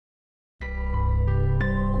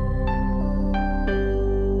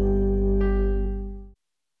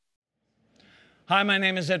Hi, my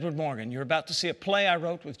name is Edward Morgan. You're about to see a play I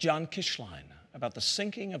wrote with John Kishline about the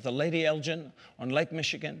sinking of the Lady Elgin on Lake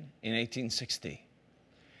Michigan in 1860.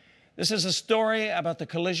 This is a story about the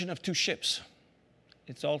collision of two ships.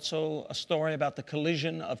 It's also a story about the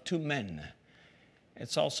collision of two men.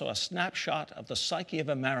 It's also a snapshot of the psyche of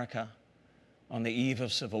America on the eve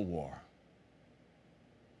of civil war.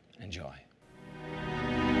 Enjoy.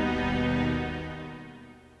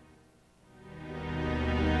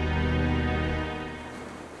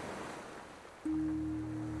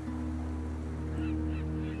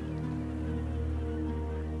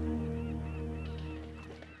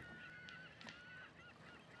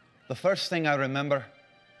 The first thing I remember,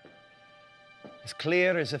 as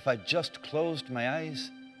clear as if I'd just closed my eyes,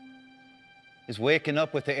 is waking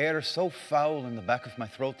up with the air so foul in the back of my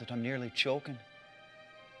throat that I'm nearly choking.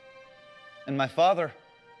 And my father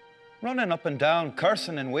running up and down,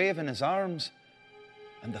 cursing and waving his arms,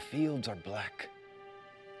 and the fields are black.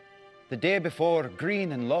 The day before,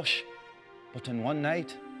 green and lush, but in one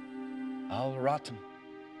night, all rotten.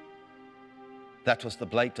 That was the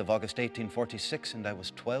blight of August 1846, and I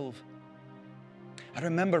was 12. I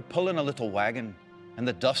remember pulling a little wagon and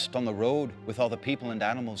the dust on the road with all the people and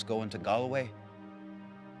animals going to Galway.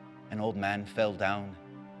 An old man fell down,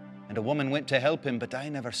 and a woman went to help him, but I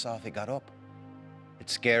never saw if he got up. It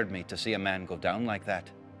scared me to see a man go down like that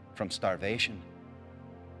from starvation,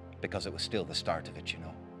 because it was still the start of it, you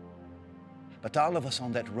know. But all of us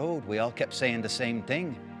on that road, we all kept saying the same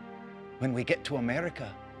thing. When we get to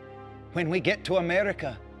America, when we get to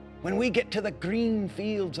America, when we get to the green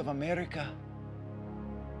fields of America.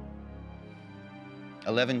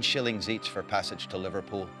 11 shillings each for passage to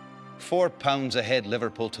Liverpool. £4 a head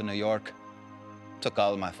Liverpool to New York. Took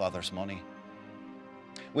all my father's money.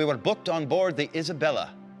 We were booked on board the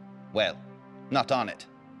Isabella. Well, not on it,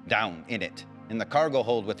 down in it, in the cargo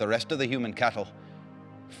hold with the rest of the human cattle.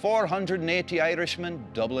 480 Irishmen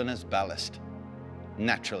doubling as ballast.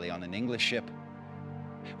 Naturally on an English ship.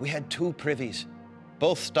 We had 2 privies,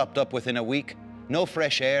 both stopped up within a week. No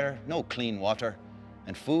fresh air, no clean water,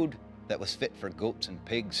 and food that was fit for goats and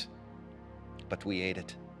pigs. But we ate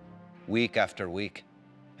it, week after week,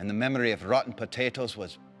 and the memory of rotten potatoes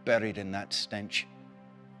was buried in that stench.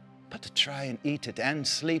 But to try and eat it and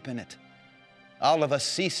sleep in it, all of us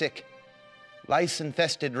seasick,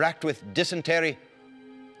 lice-infested, racked with dysentery,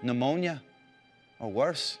 pneumonia, or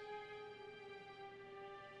worse.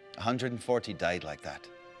 140 died like that,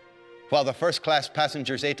 while the first-class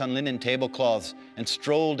passengers ate on linen tablecloths and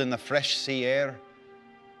strolled in the fresh sea air.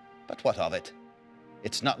 But what of it?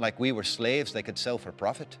 It's not like we were slaves they could sell for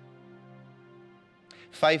profit.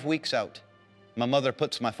 5 weeks out, my mother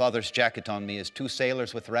puts my father's jacket on me as 2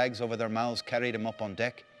 sailors with rags over their mouths carried him up on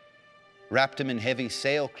deck, wrapped him in heavy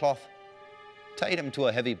sailcloth, tied him to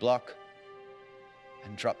a heavy block,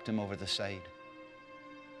 and dropped him over the side.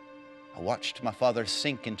 I watched my father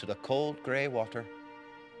sink into the cold grey water.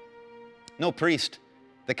 No priest.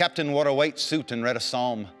 The captain wore a white suit and read a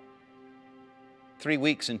psalm. 3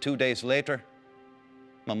 weeks and 2 days later,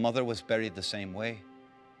 my mother was buried the same way.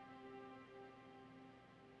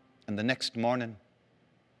 And the next morning,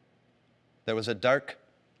 there was a dark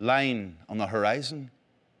line on the horizon.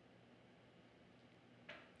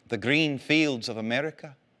 The green fields of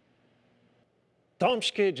America.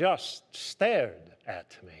 Domsky just stared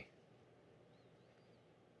at me.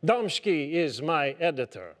 Domsky is my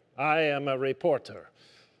editor. I am a reporter.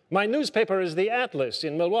 My newspaper is the Atlas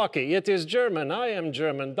in Milwaukee. It is German. I am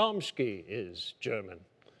German. Domsky is German.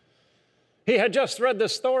 He had just read the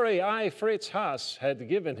story I, Fritz Haas, had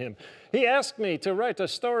given him. He asked me to write a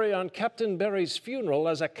story on Captain Berry's funeral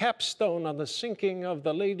as a capstone on the sinking of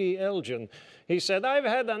the Lady Elgin. He said, "I've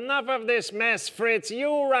had enough of this mess, Fritz.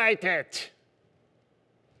 You write it."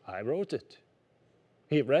 I wrote it.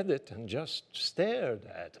 He read it and just stared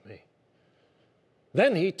at me.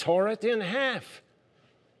 Then he tore it in half,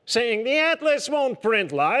 saying, "The Atlas won't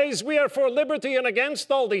print lies. We are for liberty and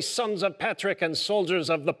against all these sons of Patrick and soldiers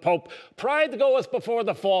of the Pope. Pride goeth before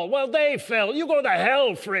the fall. Well, they fell. You go to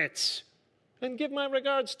hell, Fritz. And give my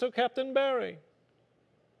regards to Captain Berry."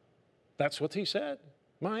 That's what he said,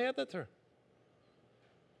 my editor.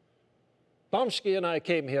 Domsky and I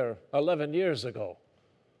came here 11 years ago.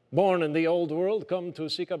 Born in the old world, come to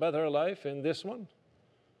seek a better life in this one.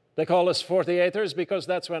 They call us 48ers because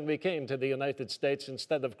that's when we came to the United States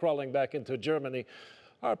instead of crawling back into Germany.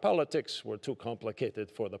 Our politics were too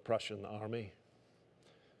complicated for the Prussian army.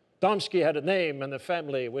 Domsky had a name and a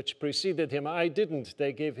family which preceded him. I didn't.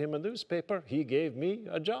 They gave him a newspaper. He gave me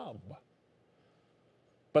a job.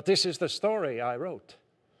 But this is the story I wrote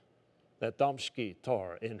that Domsky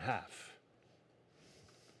tore in half.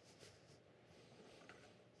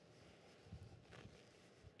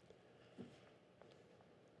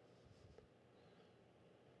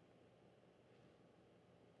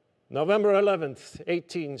 November 11th,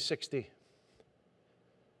 1860.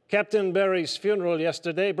 Captain Barry's funeral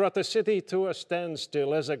yesterday brought the city to a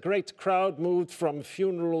standstill as a great crowd moved from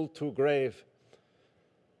funeral to grave.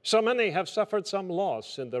 So many have suffered some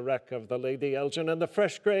loss in the wreck of the Lady Elgin, and the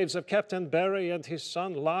fresh graves of Captain Barry and his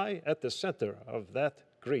son lie at the center of that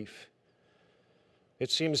grief.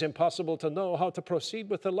 It seems impossible to know how to proceed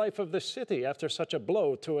with the life of the city after such a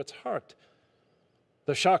blow to its heart.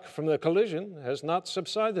 The shock from the collision has not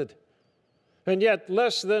subsided. And yet,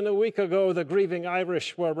 less than a week ago, the grieving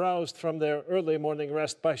Irish were roused from their early morning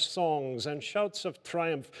rest by songs and shouts of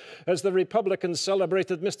triumph as the Republicans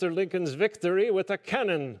celebrated Mr. Lincoln's victory with a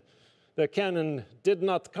cannon. The cannon did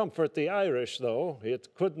not comfort the Irish, though. It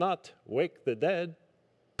could not wake the dead.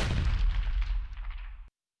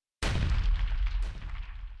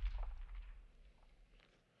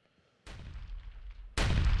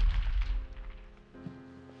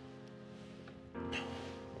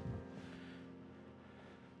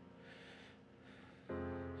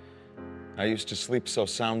 I used to sleep so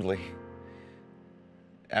soundly.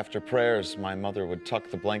 After prayers, my mother would tuck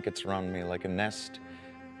the blankets around me like a nest.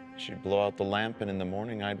 She'd blow out the lamp, and in the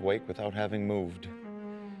morning I'd wake without having moved.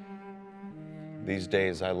 These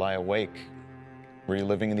days I lie awake,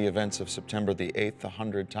 reliving the events of September the 8th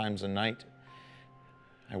 100 times a night.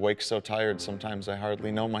 I wake so tired, sometimes I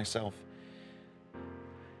hardly know myself.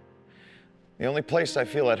 The only place I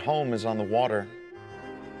feel at home is on the water.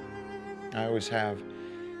 I always have.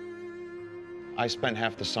 I spent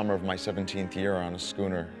half the summer of my 17th year on a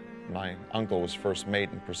schooner. My uncle was first mate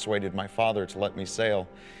and persuaded my father to let me sail.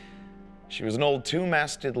 She was an old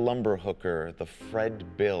two-masted lumber hooker, the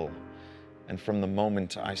Fred Bill. And from the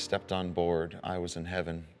moment I stepped on board, I was in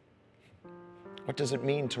heaven. What does it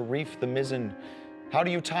mean to reef the mizzen? How do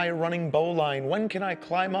you tie a running bowline? When can I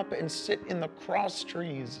climb up and sit in the cross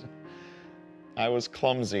trees? I was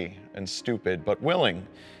clumsy and stupid, but willing,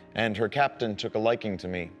 and her captain took a liking to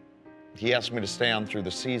me. He asked me to stay on through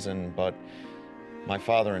the season, but my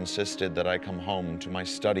father insisted that I come home to my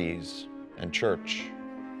studies and church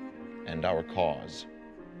and our cause.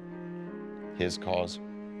 His cause.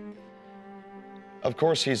 Of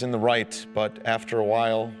course, he's in the right, but after a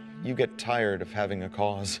while, you get tired of having a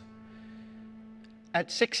cause.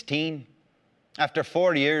 At 16, after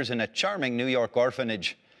 4 years in a charming New York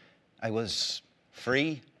orphanage, I was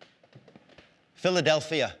free.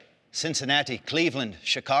 Philadelphia, Cincinnati, Cleveland,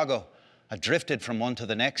 Chicago. I drifted from one to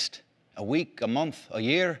the next, a week, a month, a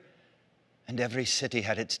year, and every city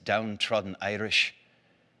had its downtrodden Irish.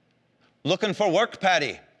 Looking for work,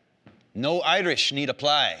 Paddy? No Irish need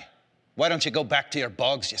apply. Why don't you go back to your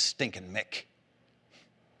bogs, you stinking Mick?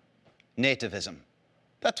 Nativism.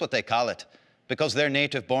 That's what they call it, because they're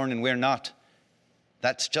native born and we're not.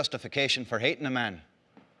 That's justification for hating a man.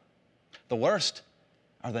 The worst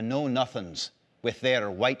are the know-nothings with their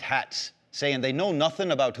white hats, saying they know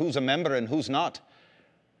nothing about who's a member and who's not,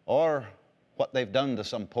 or what they've done to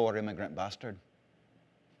some poor immigrant bastard.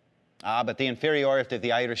 But the inferiority of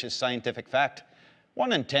the Irish is scientific fact.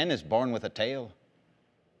 1 in 10 is born with a tail.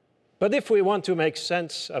 But if we want to make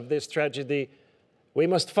sense of this tragedy, we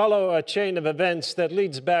must follow a chain of events that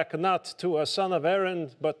leads back not to a son of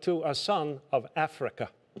Erin, but to a son of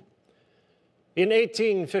Africa. In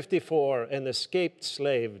 1854, an escaped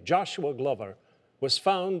slave, Joshua Glover, was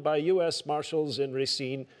found by U.S. Marshals in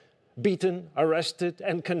Racine, beaten, arrested,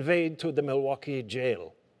 and conveyed to the Milwaukee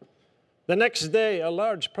jail. The next day, a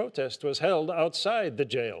large protest was held outside the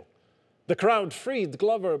jail. The crowd freed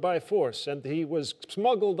Glover by force, and he was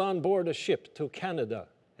smuggled on board a ship to Canada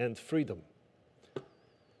and freedom.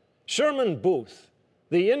 Sherman Booth,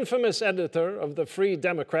 the infamous editor of the Free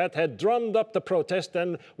Democrat, had drummed up the protest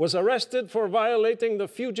and was arrested for violating the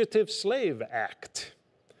Fugitive Slave Act.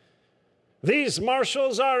 "These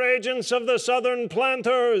marshals are agents of the Southern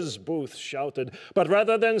planters," Booth shouted. "But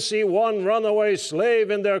rather than see one runaway slave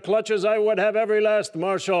in their clutches, I would have every last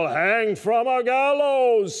marshal hanged from a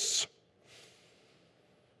gallows."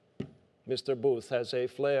 Mr. Booth has a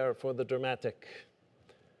flair for the dramatic,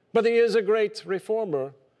 but he is a great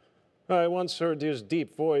reformer. I once heard his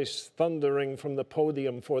deep voice thundering from the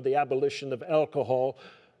podium for the abolition of alcohol.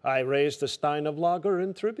 I raised a stein of lager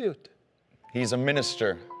in tribute. He's a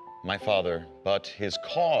minister, my father, but his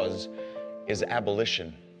cause is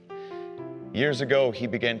abolition. Years ago, he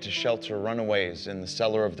began to shelter runaways in the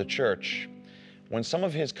cellar of the church. When some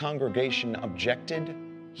of his congregation objected,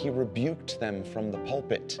 he rebuked them from the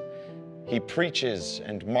pulpit. He preaches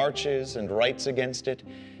and marches and writes against it.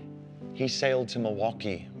 He sailed to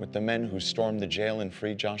Milwaukee with the men who stormed the jail and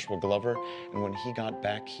freed Joshua Glover, and when he got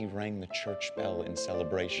back, he rang the church bell in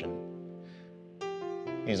celebration.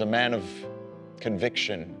 He's a man of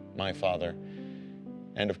conviction my father.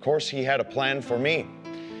 And of course, he had a plan for me.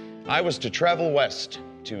 I was to travel west,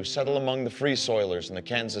 to settle among the free soilers in the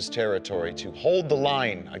Kansas Territory, to hold the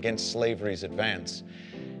line against slavery's advance.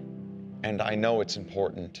 And I know it's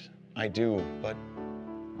important. I do, but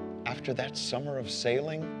after that summer of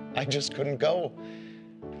sailing, I just couldn't go.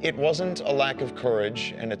 It wasn't a lack of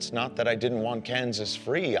courage, and it's not that I didn't want Kansas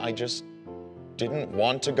free. I just didn't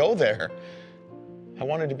want to go there. I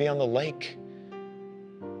wanted to be on the lake.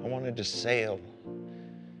 I wanted to sail.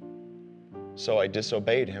 So I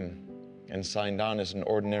disobeyed him and signed on as an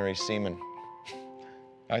ordinary seaman.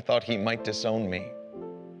 I thought he might disown me,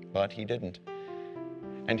 but he didn't.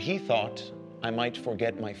 And he thought I might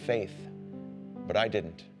forget my faith, but I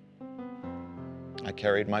didn't. I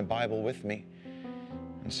carried my Bible with me,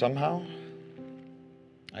 and somehow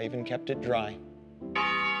I even kept it dry.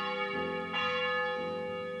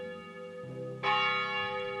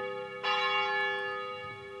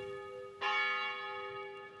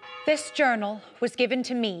 This journal was given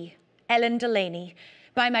to me, Ellen Delaney,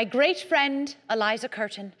 by my great friend Eliza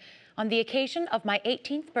Curtin on the occasion of my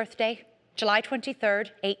 18th birthday, July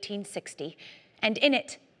 23rd, 1860, and in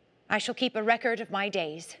it I shall keep a record of my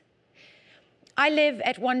days. I live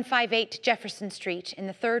at 158 Jefferson Street in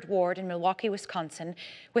the 3rd Ward in Milwaukee, Wisconsin,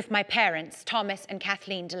 with my parents, Thomas and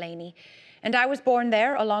Kathleen Delaney, and I was born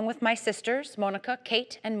there along with my sisters, Monica,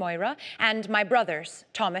 Kate, and Moira, and my brothers,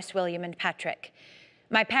 Thomas, William, and Patrick.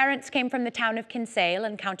 My parents came from the town of Kinsale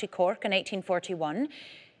in County Cork in 1841,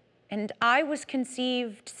 and I was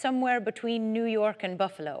conceived somewhere between New York and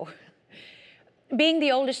Buffalo. Being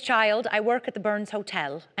the oldest child, I work at the Burns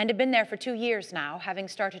Hotel and have been there for 2 years now, having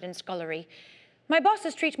started in scullery. My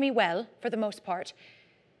bosses treat me well, for the most part,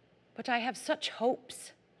 but I have such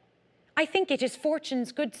hopes. I think it is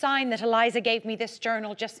fortune's good sign that Eliza gave me this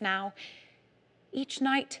journal just now. Each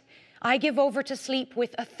night, I give over to sleep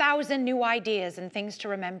with 1,000 new ideas and things to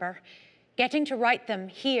remember. Getting to write them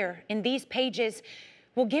here in these pages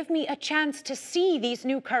will give me a chance to see these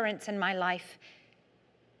new currents in my life.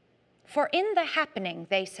 For in the happening,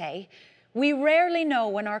 they say, we rarely know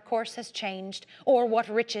when our course has changed or what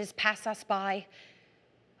riches pass us by.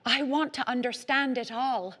 I want to understand it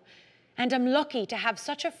all, and am lucky to have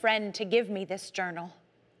such a friend to give me this journal.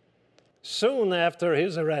 Soon after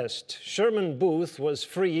his arrest, Sherman Booth was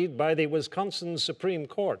freed by the Wisconsin Supreme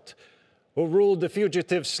Court, who ruled the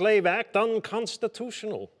Fugitive Slave Act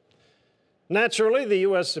unconstitutional. Naturally, the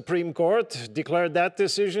U.S. Supreme Court declared that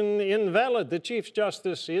decision invalid. The Chief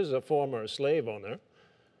Justice is a former slave owner.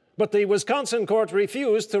 But the Wisconsin court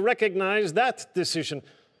refused to recognize that decision.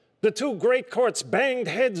 The two great courts banged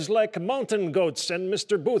heads like mountain goats, and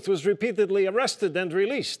Mr. Booth was repeatedly arrested and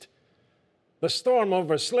released. The storm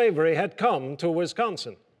over slavery had come to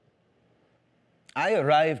Wisconsin. I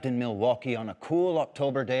arrived in Milwaukee on a cool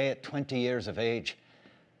October day at 20 years of age.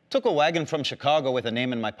 Took a wagon from Chicago with a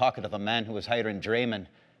name in my pocket of a man who was hiring draymen.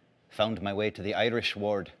 Found my way to the Irish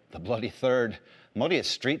ward, the bloody third,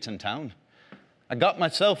 muddiest streets in town. I got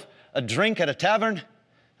myself a drink at a tavern,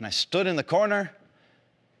 and I stood in the corner,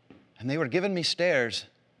 and they were giving me stares,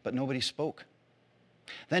 but nobody spoke.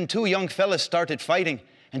 Then two young fellas started fighting,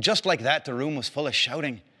 and just like that, the room was full of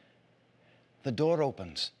shouting. The door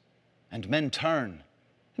opens, and men turn,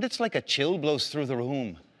 and it's like a chill blows through the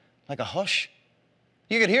room, like a hush.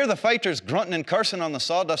 You could hear the fighters grunting and cursing on the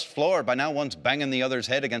sawdust floor. By now, one's banging the other's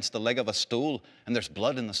head against the leg of a stool, and there's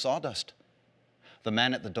blood in the sawdust. The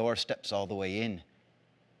man at the door steps all the way in,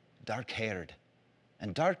 dark-haired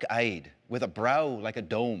and dark-eyed, with a brow like a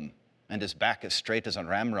dome, and his back as straight as a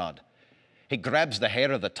ramrod. He grabs the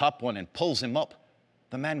hair of the top one and pulls him up.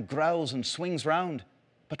 The man growls and swings round,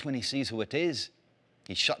 but when he sees who it is,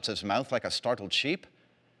 he shuts his mouth like a startled sheep.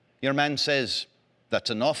 Your man says, "That's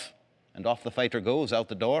enough," and off the fighter goes out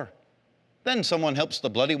the door. Then someone helps the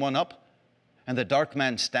bloody one up, and the dark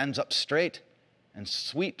man stands up straight and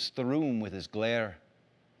sweeps the room with his glare.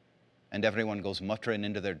 And everyone goes muttering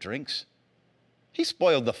into their drinks. He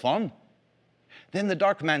spoiled the fun. Then the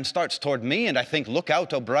dark man starts toward me, and I think, look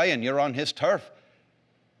out, O'Brien, you're on his turf.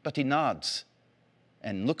 But he nods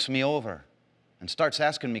and looks me over and starts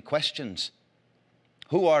asking me questions.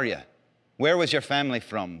 Who are you? Where was your family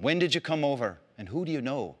from? When did you come over? And who do you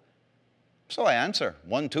know? So I answer,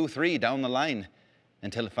 1, 2, 3, down the line,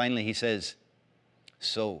 until finally he says,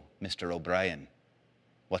 "So, Mr. O'Brien,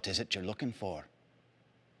 what is it you're looking for?"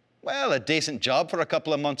 "Well, a decent job for a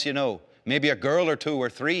couple of months, you know. Maybe a girl or 2 or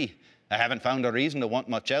 3. I haven't found a reason to want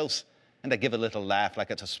much else." And I give a little laugh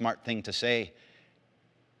like it's a smart thing to say.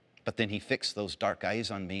 But then he fixed those dark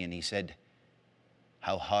eyes on me and he said,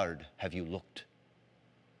 "How hard have you looked?"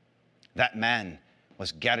 That man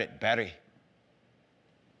was Garrett Barry.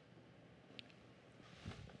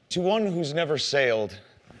 To one who's never sailed,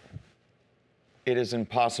 it is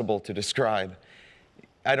impossible to describe.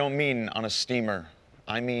 I don't mean on a steamer.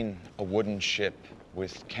 I mean a wooden ship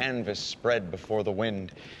with canvas spread before the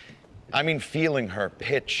wind. I mean feeling her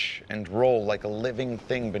pitch and roll like a living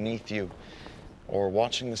thing beneath you, or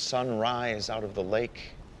watching the sun rise out of the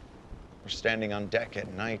lake, or standing on deck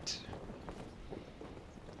at night.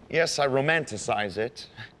 Yes, I romanticize it.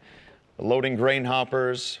 Loading grain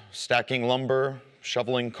hoppers, stacking lumber,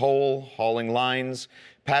 shoveling coal, hauling lines,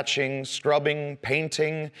 patching, scrubbing,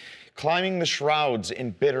 painting, climbing the shrouds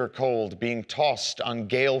in bitter cold, being tossed on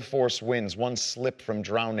gale-force winds, one slip from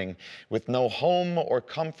drowning, with no home or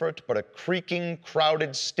comfort but a creaking,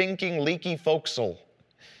 crowded, stinking, leaky forecastle.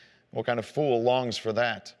 What kind of fool longs for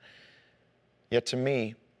that? Yet to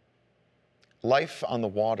me, life on the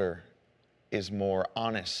water is more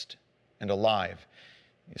honest and alive.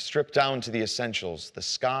 You strip down to the essentials: the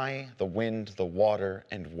sky, the wind, the water,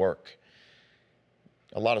 and work.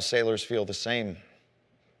 A lot of sailors feel the same.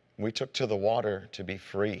 We took to the water to be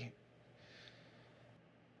free.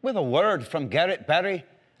 With a word from Garrett Barry,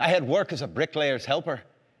 I had work as a bricklayer's helper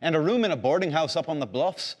and a room in a boarding house up on the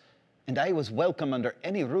bluffs, and I was welcome under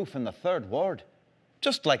any roof in the 3rd Ward,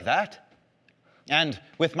 just like that. And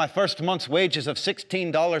with my first month's wages of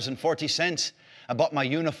 $16.40, I bought my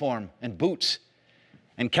uniform and boots,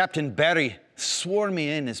 and Captain Barry swore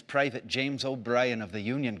me in as Private James O'Brien of the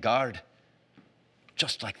Union Guard,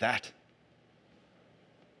 just like that.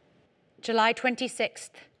 July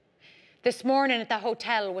 26th. This morning at the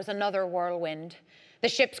hotel was another whirlwind. The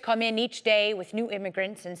ships come in each day with new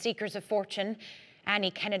immigrants and seekers of fortune.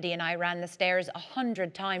 Annie Kennedy and I ran the stairs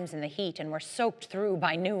 100 times in the heat and were soaked through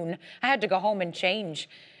by noon. I had to go home and change.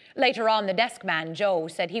 Later on, the desk man, Joe,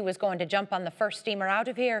 said he was going to jump on the first steamer out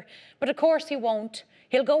of here. But of course he won't.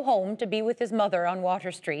 He'll go home to be with his mother on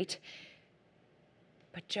Water Street.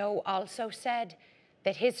 But Joe also said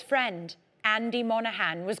that his friend, Andy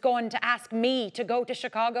Monaghan, was going to ask me to go to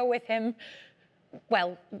Chicago with him.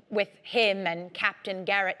 Well, with him and Captain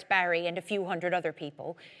Garrett Barry and a few hundred other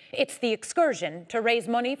people. It's the excursion to raise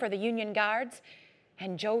money for the Union Guards.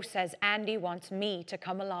 And Joe says Andy wants me to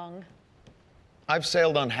come along. I've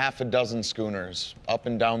sailed on half a dozen schooners up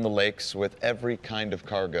and down the lakes with every kind of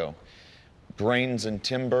cargo. Grains and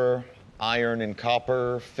timber, iron and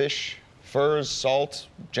copper, fish, furs, salt,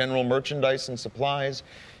 general merchandise and supplies,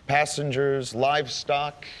 passengers,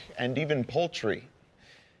 livestock, and even poultry.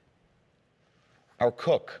 Our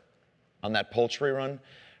cook on that poultry run,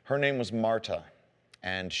 her name was Marta,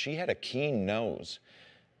 and she had a keen nose.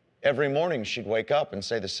 Every morning she'd wake up and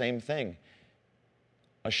say the same thing: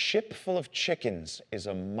 "A ship full of chickens is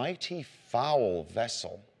a mighty foul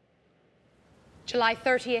vessel." July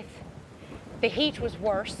 30th. The heat was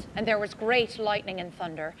worse and there was great lightning and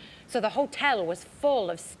thunder, so the hotel was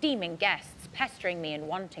full of steaming guests pestering me and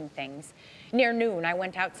wanting things. Near noon, I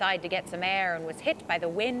went outside to get some air and was hit by the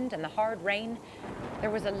wind and the hard rain.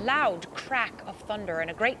 There was a loud crack of thunder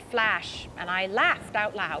and a great flash, and I laughed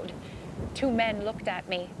out loud. 2 men looked at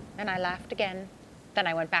me, and I laughed again. Then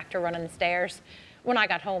I went back to running the stairs. When I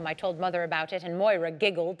got home, I told Mother about it, and Moira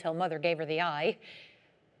giggled till Mother gave her the eye.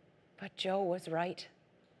 But Joe was right.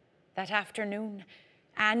 That afternoon,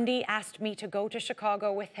 Andy asked me to go to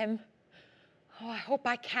Chicago with him. Oh, I hope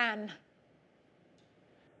I can.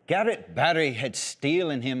 Garrett Barry had steel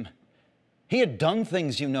in him. He had done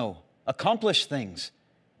things, you know, accomplished things,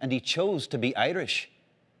 and he chose to be Irish.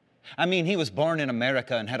 I mean, he was born in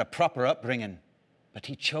America and had a proper upbringing, but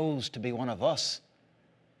he chose to be one of us.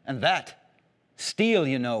 And that, steel,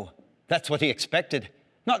 you know, that's what he expected,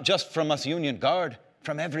 not just from us Union Guard,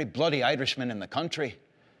 from every bloody Irishman in the country.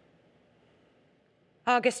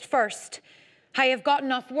 August 1st. I have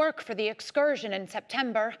gotten off work for the excursion in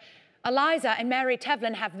September. Eliza and Mary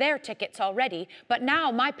Tevlin have their tickets already, but now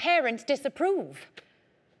my parents disapprove.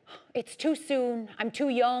 It's too soon, I'm too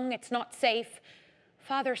young, it's not safe.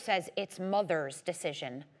 Father says it's Mother's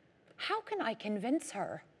decision. How can I convince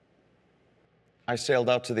her? I sailed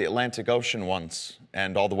out to the Atlantic Ocean once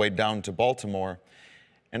and all the way down to Baltimore,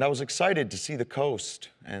 and I was excited to see the coast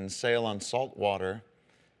and sail on salt water.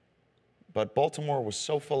 But Baltimore was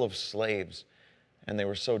so full of slaves, and they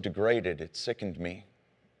were so degraded, it sickened me.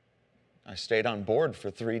 I stayed on board for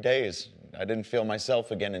 3 days. I didn't feel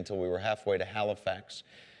myself again until we were halfway to Halifax.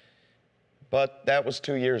 But that was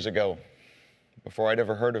 2 years ago, before I'd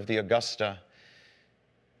ever heard of the Augusta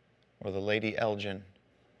or the Lady Elgin.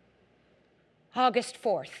 August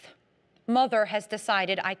 4th. Mother has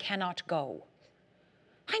decided I cannot go.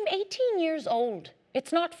 I'm 18 years old.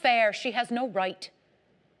 It's not fair. She has no right.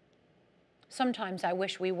 Sometimes I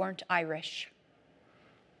wish we weren't Irish.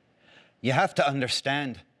 You have to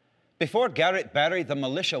understand, Before Garrett Barry, the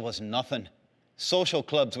militia was nothing. Social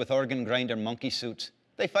clubs with organ grinder monkey suits.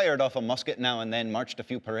 They fired off a musket now and then, marched a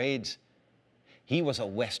few parades. He was a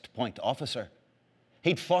West Point officer.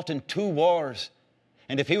 He'd fought in 2 wars.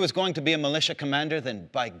 And if he was going to be a militia commander, then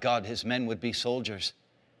by God, his men would be soldiers.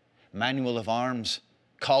 Manual of arms,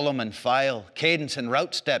 column and file, cadence and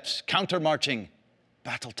route steps, counter-marching,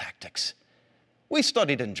 battle tactics. We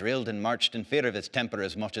studied and drilled and marched in fear of his temper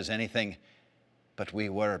as much as anything. But we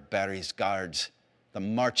were Barry's guards, the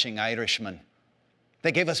marching Irishmen.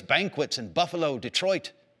 They gave us banquets in Buffalo,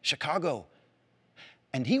 Detroit, Chicago.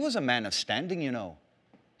 And he was a man of standing, you know.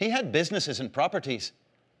 He had businesses and properties.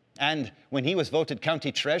 And when he was voted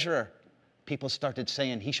county treasurer, people started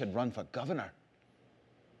saying he should run for governor.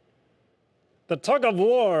 The tug of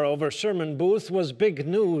war over Sherman Booth was big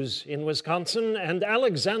news in Wisconsin, and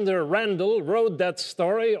Alexander Randall rode that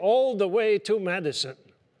story all the way to Madison,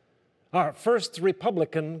 our first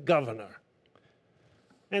Republican governor.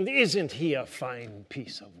 And isn't he a fine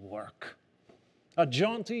piece of work? A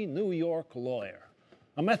jaunty New York lawyer,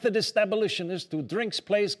 a Methodist abolitionist who drinks,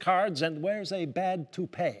 plays cards, and wears a bad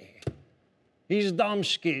toupee. He's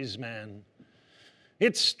Domschke's man.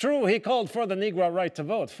 It's true he called for the Negro right to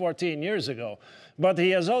vote 14 years ago, but he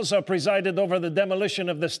has also presided over the demolition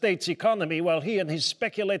of the state's economy while he and his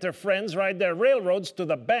speculator friends ride their railroads to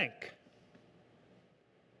the bank.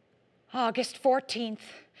 August 14th.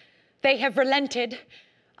 They have relented.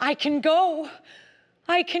 I can go.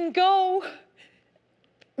 I can go.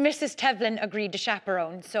 Mrs. Tevlin agreed to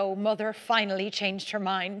chaperone, so Mother finally changed her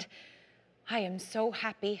mind. I am so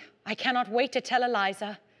happy. I cannot wait to tell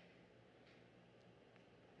Eliza.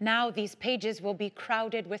 Now these pages will be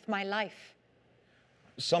crowded with my life.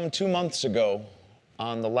 Some 2 months ago,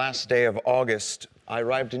 on the last day of August, I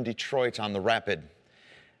arrived in Detroit on the Rapid.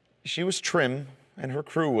 She was trim, and her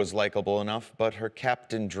crew was likable enough, but her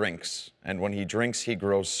captain drinks, and when he drinks, he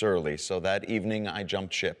grows surly, so that evening I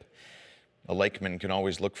jumped ship. A lakeman can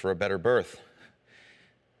always look for a better berth.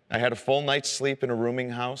 I had a full night's sleep in a rooming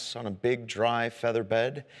house on a big, dry feather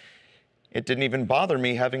bed. It didn't even bother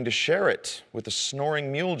me having to share it with a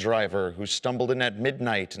snoring mule driver who stumbled in at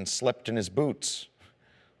midnight and slept in his boots.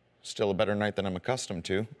 Still a better night than I'm accustomed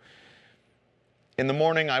to. In the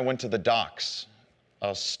morning, I went to the docks.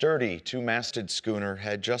 A sturdy 2-masted schooner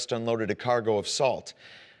had just unloaded a cargo of salt.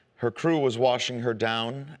 Her crew was washing her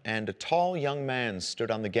down, and a tall young man stood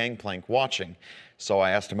on the gangplank watching, so I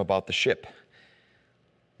asked him about the ship.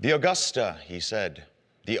 "The Augusta," he said.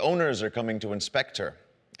 "The owners are coming to inspect her."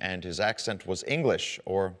 And his accent was English,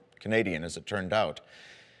 or Canadian, as it turned out.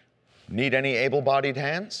 "Need any able-bodied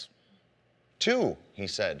hands?" "2," he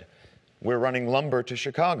said. "We're running lumber to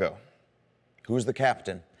Chicago." "Who's the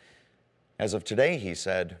captain?" "As of today," he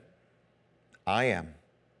said, "I am."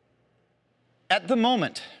 At the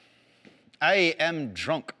moment, I am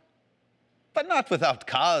drunk, but not without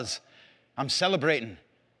cause. I'm celebrating.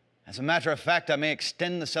 As a matter of fact, I may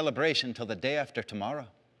extend the celebration till the day after tomorrow.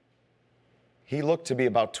 He looked to be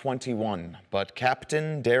about 21, but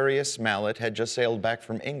Captain Darius Mallet had just sailed back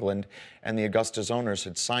from England, and the Augusta's owners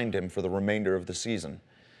had signed him for the remainder of the season.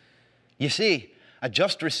 You see, I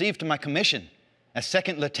just received my commission as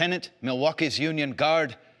Second Lieutenant, Milwaukee's Union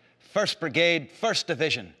Guard, 1st Brigade, 1st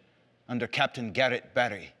Division, under Captain Garrett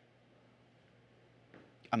Barry.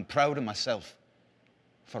 I'm proud of myself,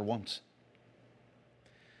 for once.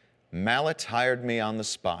 Mallet hired me on the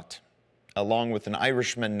spot, along with an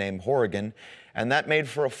Irishman named Horrigan, and that made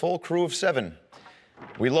for a full crew of 7.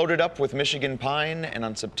 We loaded up with Michigan pine, and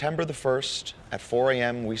on September the 1st, at 4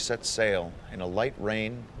 a.m., we set sail in a light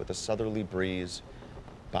rain with a southerly breeze,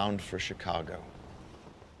 bound for Chicago.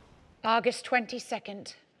 August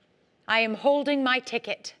 22nd. I am holding my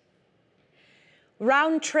ticket.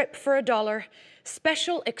 Round trip for $1,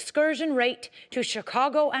 special excursion rate to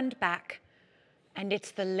Chicago and back. And it's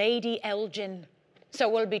the Lady Elgin. So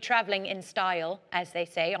we'll be traveling in style, as they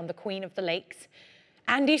say, on the Queen of the Lakes.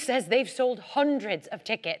 Andy says they've sold hundreds of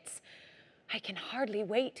tickets. I can hardly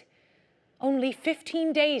wait. Only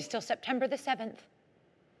 15 days till September the 7th.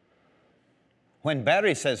 When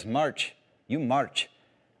Barry says march, you march.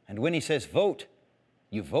 And when he says vote,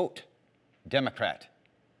 you vote. Democrat.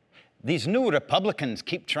 These new Republicans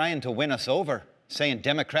keep trying to win us over, saying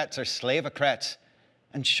Democrats are slavocrats.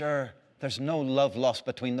 And sure, there's no love lost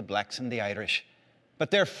between the blacks and the Irish.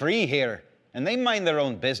 But they're free here, and they mind their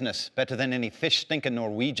own business better than any fish-stinking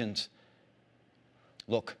Norwegians.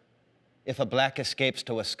 Look, if a black escapes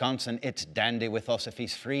to Wisconsin, it's dandy with us if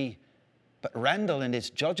he's free. But Randall and his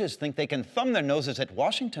judges think they can thumb their noses at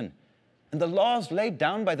Washington and the laws laid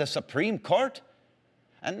down by the Supreme Court.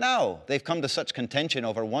 And now they've come to such contention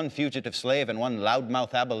over one fugitive slave and one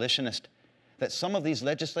loudmouth abolitionist that some of these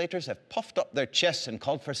legislators have puffed up their chests and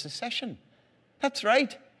called for secession. That's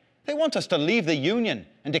right. They want us to leave the Union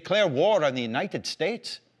and declare war on the United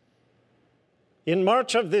States. In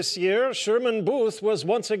March of this year, Sherman Booth was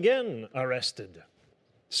once again arrested.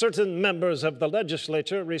 Certain members of the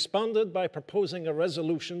legislature responded by proposing a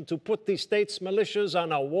resolution to put the state's militias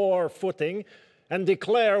on a war footing and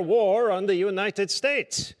declare war on the United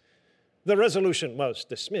States. The resolution was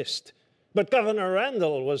dismissed, but Governor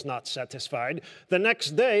Randall was not satisfied. The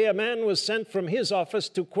next day, a man was sent from his office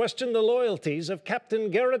to question the loyalties of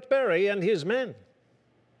Captain Garrett Berry and his men.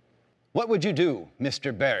 What would you do,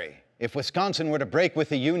 Mr. Berry, if Wisconsin were to break with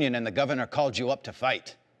the Union and the governor called you up to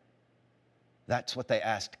fight? That's what they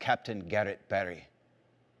asked Captain Garrett Berry.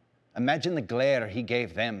 Imagine the glare he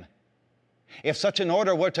gave them. If such an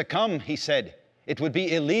order were to come, he said, it would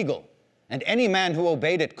be illegal, and any man who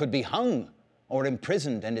obeyed it could be hung or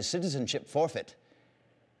imprisoned and his citizenship forfeit.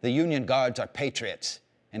 The Union Guards are patriots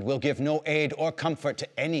and will give no aid or comfort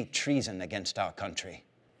to any treason against our country.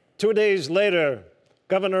 2 days later,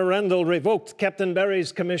 Governor Randall revoked Captain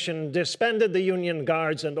Berry's commission, disbanded the Union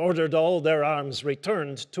Guards, and ordered all their arms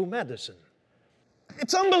returned to Madison.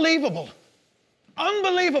 It's unbelievable.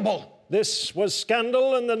 Unbelievable. This was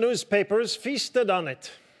scandal, and the newspapers feasted on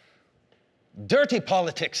it. Dirty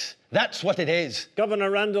politics. That's what it is.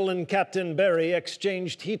 Governor Randall and Captain Berry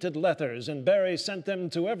exchanged heated letters, and Berry sent them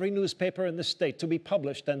to every newspaper in the state to be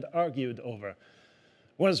published and argued over.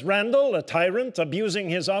 Was Randall a tyrant abusing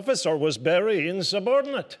his office, or was Berry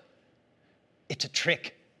insubordinate? It's a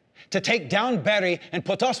trick to take down Berry and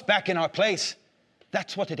put us back in our place.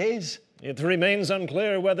 That's what it is. It remains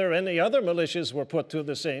unclear whether any other militias were put to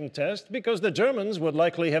the same test, because the Germans would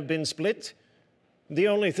likely have been split. The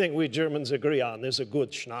only thing we Germans agree on is a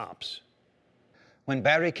good schnapps. When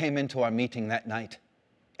Berry came into our meeting that night,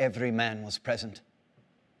 every man was present.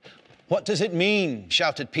 What does it mean?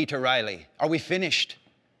 Shouted Peter Riley. Are we finished?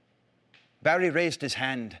 Berry raised his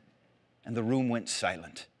hand, and the room went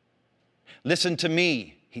silent. Listen to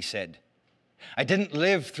me, he said. I didn't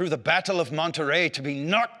live through the Battle of Monterey to be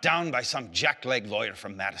knocked down by some jackleg lawyer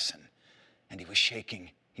from Madison. And he was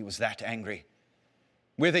shaking. He was that angry.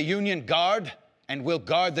 We're the Union Guard, and we'll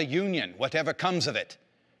guard the Union, whatever comes of it.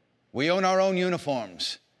 We own our own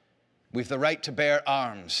uniforms. We've the right to bear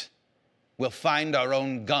arms. We'll find our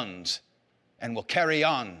own guns, and we'll carry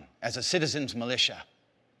on as a citizens' militia.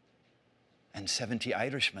 And 70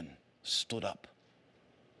 Irishmen stood up.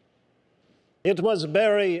 It was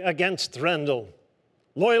Berry against Randall.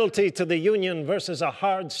 Loyalty to the Union versus a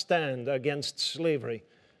hard stand against slavery.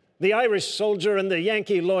 The Irish soldier and the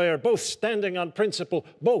Yankee lawyer both standing on principle,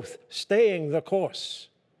 both staying the course.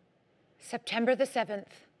 September the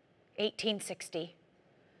 7th, 1860.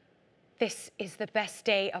 This is the best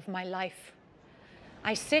day of my life.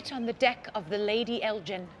 I sit on the deck of the Lady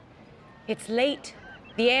Elgin. It's late.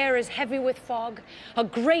 The air is heavy with fog. A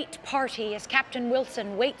great party as Captain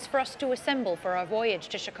Wilson waits for us to assemble for our voyage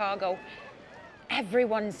to Chicago.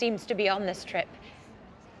 Everyone seems to be on this trip.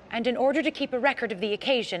 And in order to keep a record of the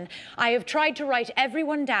occasion, I have tried to write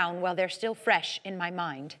everyone down while they're still fresh in my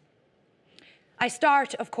mind. I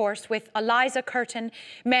start, of course, with Eliza Curtin,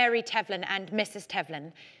 Mary Tevlin, and Mrs.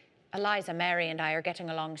 Tevlin. Eliza, Mary, and I are getting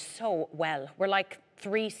along so well. We're like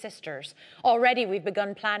 3 sisters. Already we've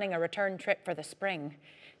begun planning a return trip for the spring.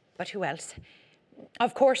 But who else?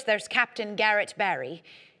 Of course, there's Captain Garrett Berry.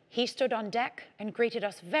 He stood on deck and greeted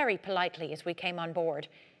us very politely as we came on board.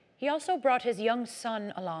 He also brought his young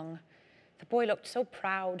son along. The boy looked so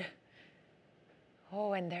proud.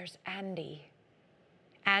 Oh, and there's Andy.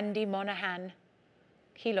 Andy Monaghan.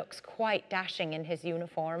 He looks quite dashing in his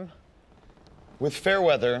uniform. With fair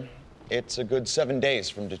weather, it's a good 7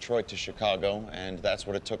 days from Detroit to Chicago, and that's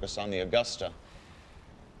what it took us on the Augusta.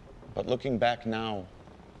 But looking back now,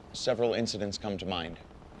 several incidents come to mind.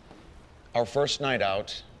 Our first night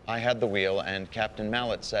out, I had the wheel, and Captain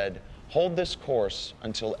Mallet said, "Hold this course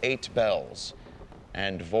until 8 bells."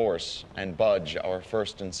 And Vorse and Budge, our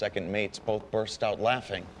first and second mates, both burst out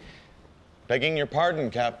laughing. "Begging your pardon,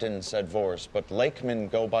 Captain," said Vorse, "but Lakemen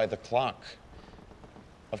go by the clock."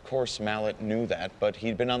 Of course, Mallet knew that, but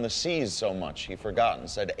he'd been on the seas so much he forgot and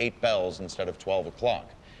said 8 bells instead of 12 o'clock.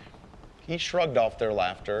 He shrugged off their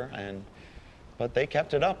laughter, but they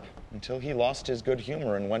kept it up until he lost his good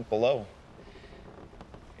humor and went below.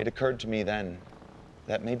 It occurred to me then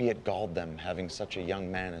that maybe it galled them having such a young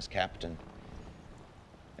man as captain.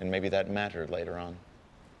 And maybe that mattered later on.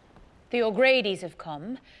 The O'Grady's have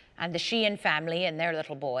come, and the Sheehan family and their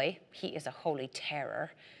little boy. He is a holy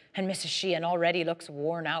terror, and Mrs. Sheehan already looks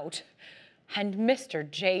worn out. And Mr.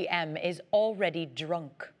 J.M. is already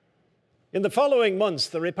drunk. In the following months,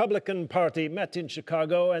 the Republican Party met in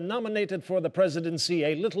Chicago and nominated for the presidency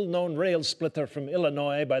a little-known rail splitter from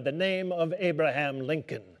Illinois by the name of Abraham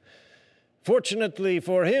Lincoln. Fortunately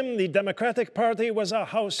for him, the Democratic Party was a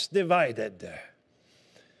house divided.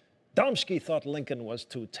 Domsky thought Lincoln was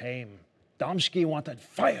too tame. Domsky wanted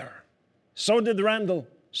fire. So did Randall.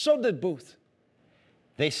 So did Booth.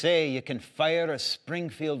 They say you can fire a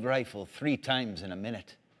Springfield rifle 3 times in a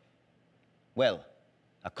minute. Well,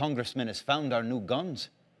 a congressman has found our new guns,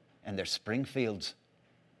 and they're Springfields.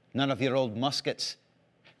 None of your old muskets.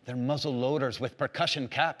 They're muzzle loaders with percussion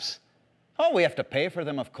caps. Oh, we have to pay for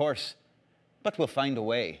them, of course, but we'll find a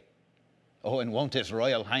way. Oh, and won't His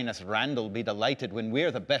Royal Highness Randall be delighted when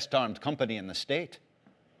we're the best armed company in the state?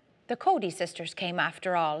 The Cody sisters came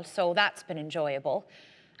after all, so that's been enjoyable.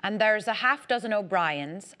 And there's a half-dozen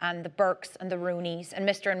O'Briens, and the Burkes and the Rooneys, and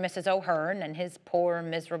Mr. and Mrs. O'Hearn, and his poor,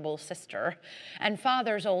 miserable sister, and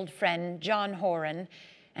Father's old friend, John Horan,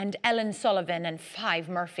 and Ellen Sullivan, and 5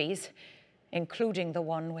 Murphys, including the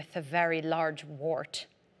one with the very large wart.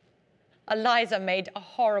 Eliza made a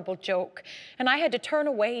horrible joke, and I had to turn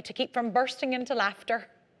away to keep from bursting into laughter.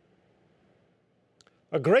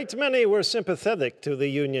 A great many were sympathetic to the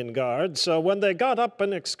Union Guard, so when they got up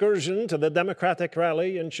an excursion to the Democratic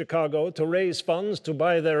rally in Chicago to raise funds to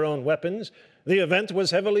buy their own weapons, the event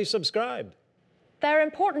was heavily subscribed. They're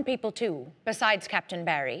important people too, besides Captain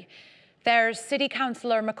Barry. There's City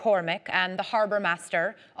Councillor McCormick and the Harbour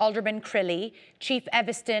Master, Alderman Crilly, Chief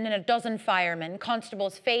Eviston and a dozen firemen,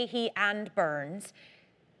 Constables Fahey and Burns.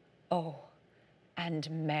 Oh,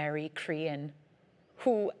 and Mary Crean,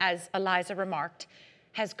 who, as Eliza remarked,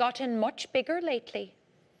 has gotten much bigger lately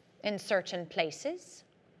in certain places.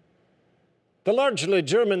 The largely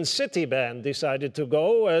German city band decided to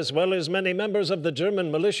go, as well as many members of the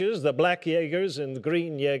German militias, the Black Jaegers and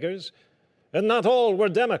Green Jaegers. And not all were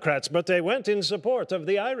Democrats, but they went in support of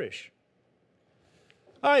the Irish.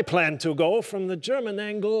 I planned to go. From the German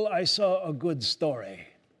angle, I saw a good story.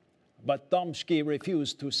 But Domsky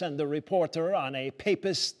refused to send a reporter on a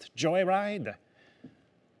papist joyride.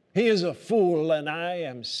 He is a fool, and I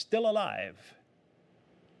am still alive.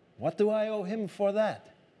 What do I owe him for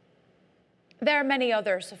that? There are many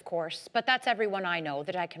others, of course, but that's everyone I know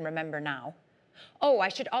that I can remember now. Oh, I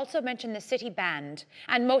should also mention the city band,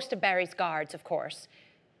 and most of Barry's guards, of course.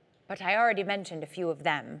 But I already mentioned a few of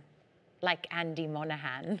them, like Andy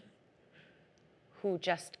Monaghan, who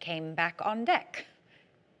just came back on deck.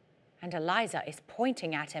 And Eliza is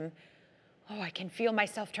pointing at him. Oh, I can feel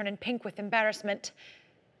myself turning pink with embarrassment.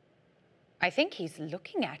 I think he's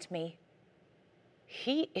looking at me.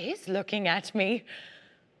 He is looking at me,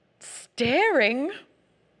 staring.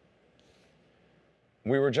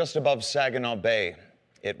 We were just above Saginaw Bay.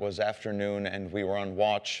 It was afternoon, and we were on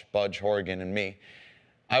watch, Budge, Horrigan, and me.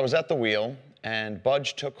 I was at the wheel, and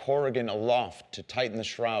Budge took Horrigan aloft to tighten the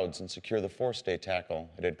shrouds and secure the forestay tackle.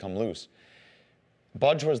 It had come loose.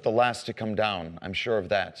 Budge was the last to come down, I'm sure of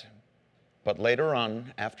that. But later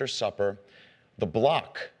on, after supper, the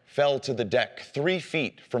block fell to the deck 3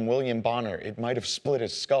 feet from William Bonner. It might have split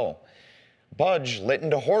his skull. Budge lit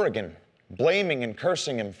into Horrigan, blaming and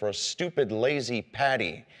cursing him for a stupid, lazy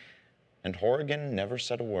Paddy. And Horrigan never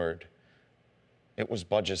said a word. It was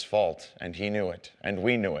Budge's fault, and he knew it, and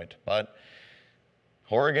we knew it. But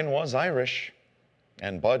Horrigan was Irish,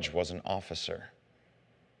 and Budge was an officer.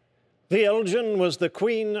 The Elgin was the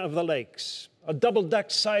queen of the lakes, a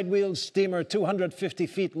double-decked side-wheel steamer 250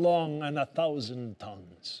 feet long and 1,000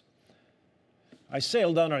 tons. I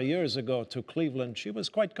sailed on her years ago to Cleveland. She was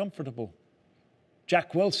quite comfortable.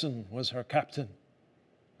 Jack Wilson was her captain,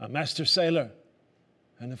 a master sailor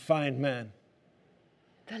and a fine man.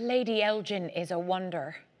 The Lady Elgin is a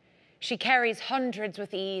wonder. She carries hundreds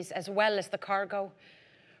with ease as well as the cargo.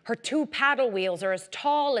 Her 2 paddle wheels are as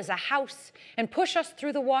tall as a house and push us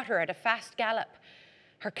through the water at a fast gallop.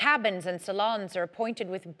 Her cabins and salons are appointed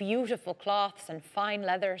with beautiful cloths and fine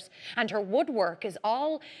leathers, and her woodwork is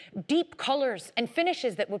all deep colors and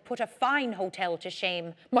finishes that would put a fine hotel to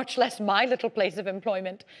shame, much less my little place of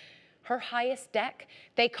employment. Her highest deck,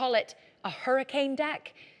 they call it a hurricane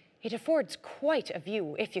deck. It affords quite a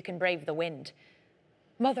view if you can brave the wind.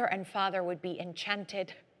 Mother and father would be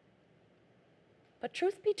enchanted. But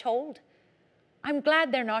truth be told, I'm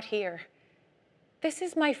glad they're not here. This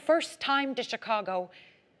is my first time to Chicago,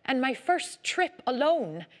 and my first trip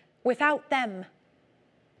alone without them.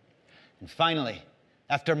 And finally,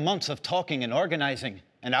 after months of talking and organizing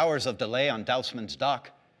and hours of delay on Dousman's dock,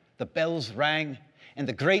 the bells rang and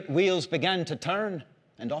the great wheels began to turn,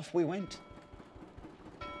 and off we went.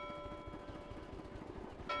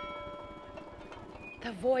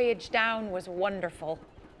 The voyage down was wonderful.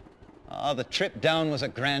 Ah, the trip down was a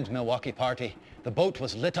grand Milwaukee party. The boat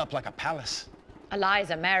was lit up like a palace.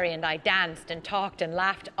 Eliza, Mary, and I danced and talked and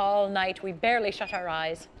laughed all night. We barely shut our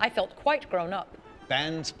eyes. I felt quite grown up.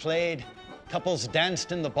 Bands played, couples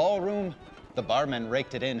danced in the ballroom. The barmen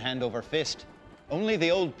raked it in hand over fist. Only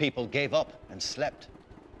the old people gave up and slept.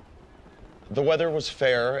 The weather was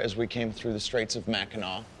fair as we came through the Straits of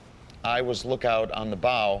Mackinac. I was lookout on the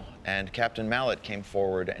bow, and Captain Mallet came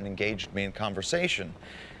forward and engaged me in conversation.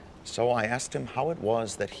 So I asked him how it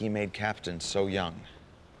was that he made captain so young.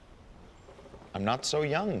 "I'm not so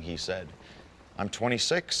young," he said. "I'm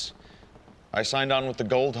 26. I signed on with the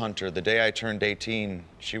Gold Hunter the day I turned 18.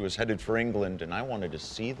 She was headed for England, and I wanted to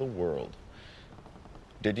see the world."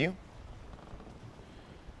 "Did you?"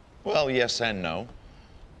 "Well, yes and no.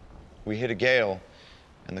 We hit a gale,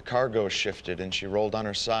 and the cargo shifted, and she rolled on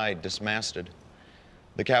her side, dismasted.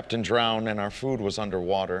 The captain drowned, and our food was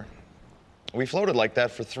underwater. We floated like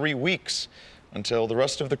that for 3 weeks, until the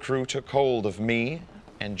rest of the crew took hold of me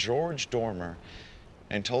and George Dormer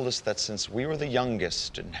and told us that since we were the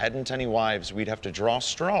youngest and hadn't any wives, we'd have to draw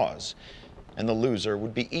straws, and the loser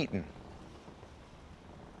would be eaten.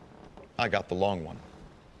 I got the long one."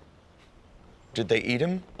 "Did they eat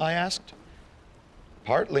him?" I asked.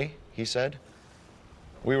 "Partly," he said.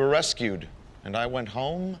 "We were rescued, and I went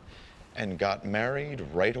home and got married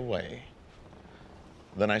right away.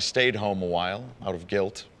 Then I stayed home a while, out of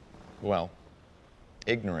guilt. Well,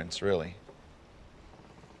 ignorance, really."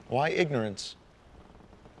 "Why ignorance?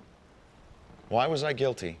 Why was I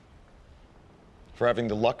guilty? For having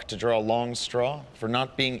the luck to draw a long straw? For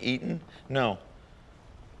not being eaten? No.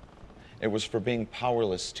 It was for being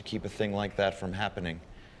powerless to keep a thing like that from happening.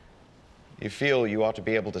 You feel you ought to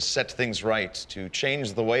be able to set things right, to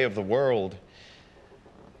change the way of the world,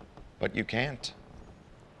 but you can't."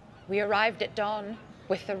 We arrived at dawn,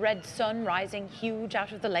 with the red sun rising huge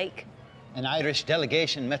out of the lake. An Irish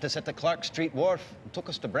delegation met us at the Clark Street Wharf and took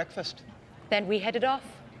us to breakfast. Then we headed off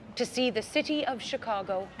to see the city of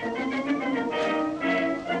Chicago.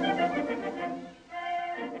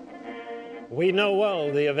 We know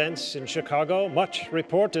well the events in Chicago, much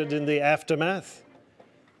reported in the aftermath.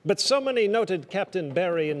 But so many noted Captain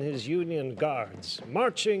Barry and his Union Guards,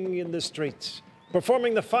 marching in the streets,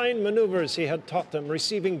 performing the fine maneuvers he had taught them,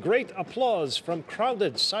 receiving great applause from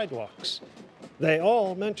crowded sidewalks. They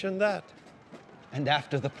all mentioned that. And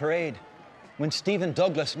after the parade, when Stephen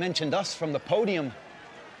Douglas mentioned us from the podium,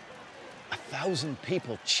 1,000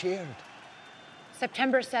 people cheered.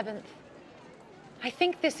 September 7th. I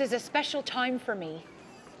think this is a special time for me,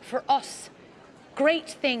 for us. Great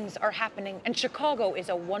things are happening, and Chicago is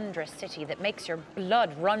a wondrous city that makes your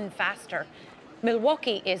blood run faster.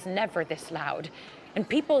 Milwaukee is never this loud, and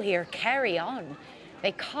people here carry on.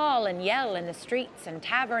 They call and yell in the streets and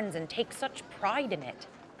taverns and take such pride in it.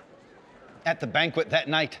 At the banquet that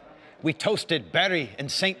night, we toasted Barry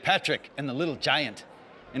and St. Patrick and the Little Giant,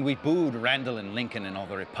 and we booed Randall and Lincoln and all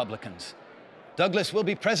the Republicans. Douglas will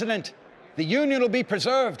be president, the Union will be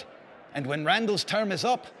preserved, and when Randall's term is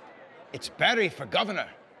up, it's Barry for governor.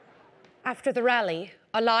 After the rally,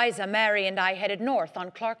 Eliza, Mary, and I headed north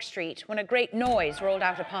on Clark Street when a great noise rolled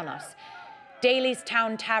out upon us. Daly's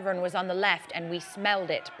Town Tavern was on the left, and we smelled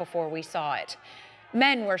it before we saw it.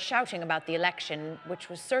 Men were shouting about the election, which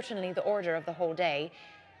was certainly the order of the whole day.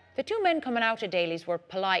 The two men coming out of Daly's were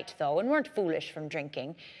polite, though, and weren't foolish from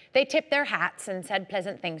drinking. They tipped their hats and said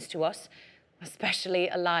pleasant things to us, especially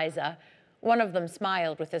Eliza. One of them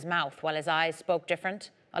smiled with his mouth while his eyes spoke different.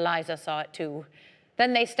 Eliza saw it too.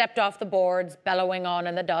 Then they stepped off the boards, bellowing on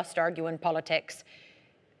in the dust, arguing politics.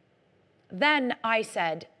 Then I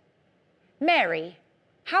said, "Mary,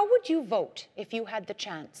 how would you vote if you had the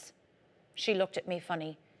chance?" She looked at me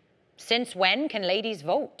funny. "Since when can ladies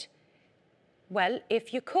vote?" "Well,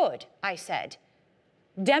 if you could," I said.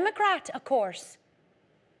 "Democrat, of course."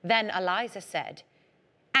 Then Eliza said,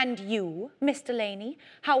 "And you, Miss Delaney,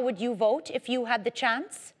 how would you vote if you had the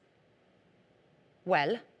chance?"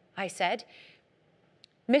 "Well," I said,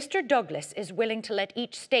 "Mr. Douglas is willing to let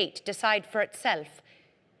each state decide for itself.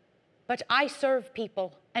 But I serve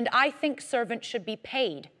people, and I think servants should be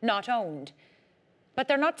paid, not owned." "But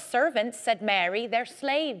they're not servants," said Mary, "they're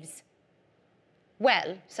slaves."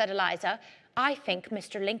 "Well," said Eliza, "I think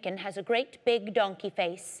Mr. Lincoln has a great big donkey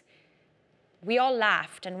face." We all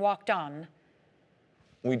laughed and walked on.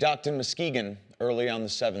 We docked in Muskegon early on the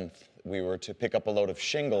 7th. We were to pick up a load of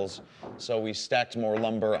shingles, so we stacked more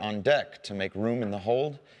lumber on deck to make room in the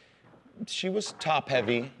hold. She was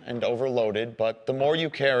top-heavy and overloaded, but the more you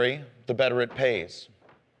carry, the better it pays.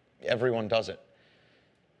 Everyone does it.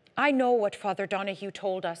 I know what Father Donahue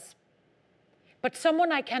told us. but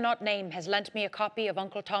someone I cannot name has lent me a copy of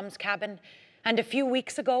Uncle Tom's Cabin, and a few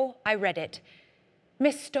weeks ago I read it.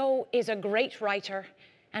 Miss Stowe is a great writer,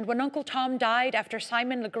 and when Uncle Tom died after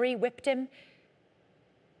Simon Legree whipped him,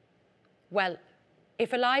 well,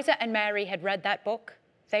 if Eliza and Mary had read that book,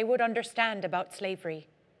 they would understand about slavery.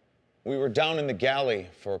 We were down in the galley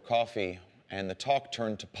for coffee, and the talk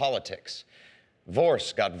turned to politics.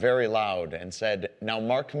 Vorse got very loud and said, "Now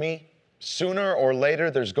mark me, sooner or later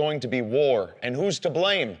there's going to be war, and who's to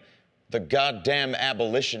blame? The goddamn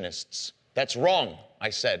abolitionists." "That's wrong," I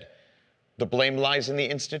said. "The blame lies in the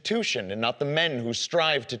institution and not the men who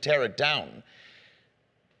strive to tear it down."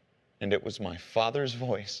 And it was my father's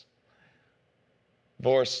voice.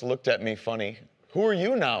 Vorse looked at me funny. "Who are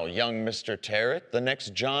you now, young Mr. Tarrant, the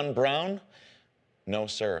next John Brown?" "No,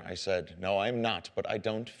 sir," I said. "No, I'm not, but I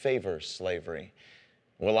don't favor slavery."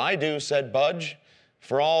 "Well, I do," said Budge,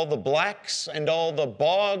 "for all the blacks and all the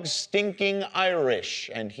bog-stinking Irish."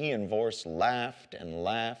 And he and Vorse laughed and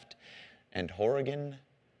laughed, and Horrigan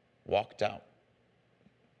walked out.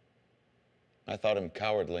 I thought him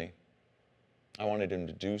cowardly. I wanted him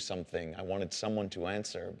to do something. I wanted someone to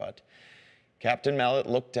answer, but Captain Mallet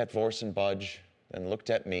looked at Vorse and Budge, then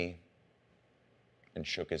looked at me and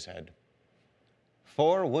shook his head.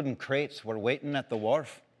 4 wooden crates were waiting at the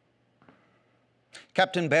wharf.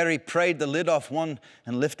 Captain Barry pried the lid off one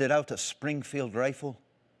and lifted out a Springfield rifle.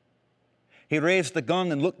 He raised the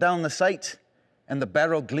gun and looked down the sights, and the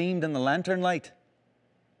barrel gleamed in the lantern light.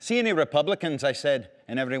 "See any Republicans?" I said,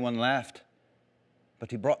 and everyone laughed.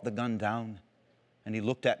 But he brought the gun down, and he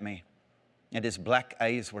looked at me, and his black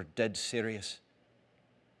eyes were dead serious.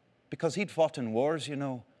 Because he'd fought in wars, you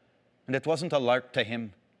know, and it wasn't a lark to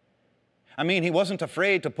him. I mean, he wasn't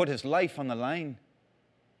afraid to put his life on the line,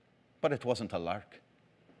 but it wasn't a lark.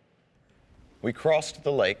 We crossed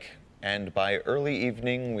the lake, and by early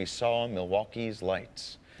evening we saw Milwaukee's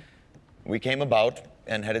lights. We came about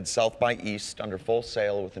and headed south by east under full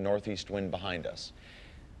sail with the northeast wind behind us.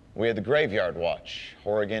 We had the graveyard watch,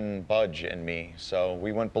 Horrigan, Budge, and me, so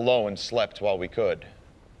we went below and slept while we could.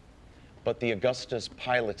 But the Augusta's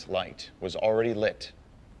pilot light was already lit.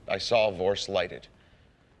 I saw Vorse light it.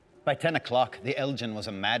 By 10 o'clock, the Elgin was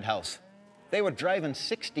a madhouse. They were driving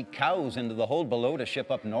 60 cows into the hold below to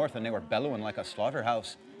ship up north, and they were bellowing like a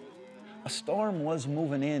slaughterhouse. A storm was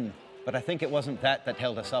moving in, but I think it wasn't that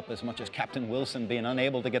held us up as much as Captain Wilson being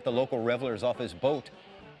unable to get the local revelers off his boat.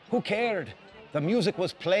 Who cared? The music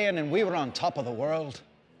was playing and we were on top of the world.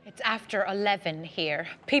 It's after 11 here.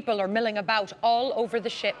 People are milling about all over the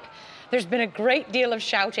ship. There's been a great deal of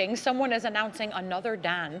shouting. Someone is announcing another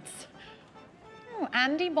dance. Oh,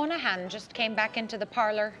 Andy Monahan just came back into the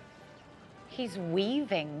parlor. He's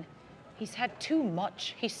weaving. He's had too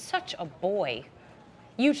much. He's such a boy.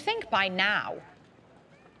 You'd think by now.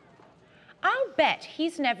 I'll bet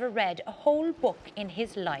he's never read a whole book in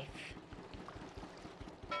his life.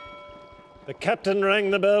 The captain rang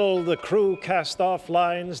the bell, the crew cast off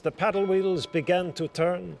lines, the paddle wheels began to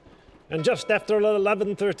turn, and just after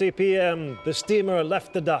 11:30 p.m., the steamer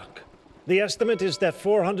left the dock. The estimate is that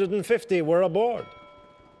 450 were aboard.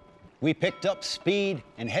 We picked up speed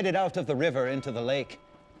and headed out of the river into the lake.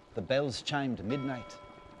 The bells chimed midnight.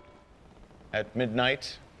 At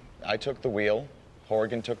midnight, I took the wheel,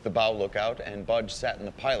 Horrigan took the bow lookout, and Budge sat in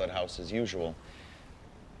the pilot house as usual.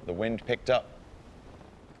 The wind picked up.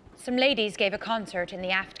 Some ladies gave a concert in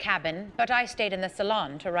the aft cabin, but I stayed in the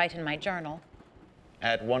salon to write in my journal.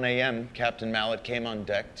 At 1 a.m., Captain Mallet came on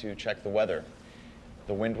deck to check the weather.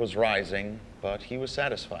 The wind was rising, but he was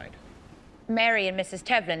satisfied. Mary and Mrs.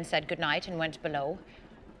 Tevlin said goodnight and went below.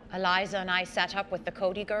 Eliza and I sat up with the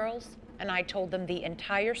Cody girls, and I told them the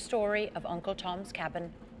entire story of Uncle Tom's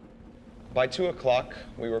Cabin. By 2 o'clock,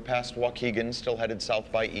 we were past Waukegan, still headed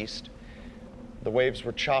south by east. The waves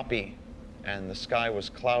were choppy, and the sky was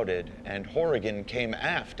clouded, and Horrigan came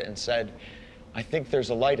aft and said, "I think there's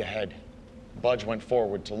a light ahead." Budge went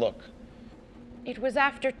forward to look. It was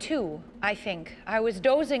after 2, I think. I was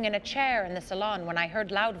dozing in a chair in the salon when I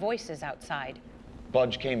heard loud voices outside.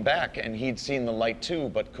 Budge came back, and he'd seen the light too,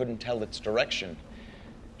 but couldn't tell its direction.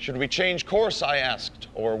 "Should we change course?" I asked,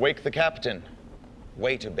 "or wake the captain?"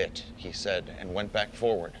 "Wait a bit," he said, and went back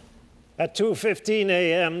forward. At 2:15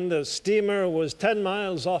 a.m., the steamer was 10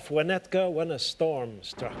 miles off Winnetka when a storm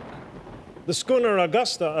struck. The schooner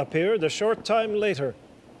Augusta appeared a short time later,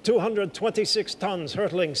 226 tons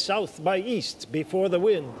hurtling south by east before the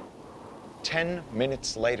wind. 10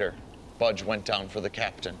 minutes later, Budge went down for the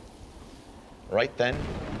captain. Right then,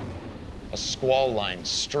 a squall line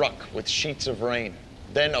struck with sheets of rain.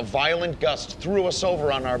 Then a violent gust threw us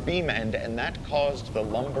over on our beam end, and that caused the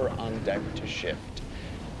lumber on deck to shift.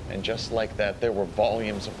 And just like that, there were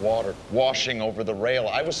volumes of water washing over the rail.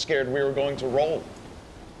 I was scared we were going to roll.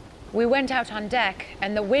 We went out on deck,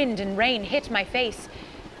 and the wind and rain hit my face.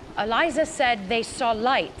 Eliza said they saw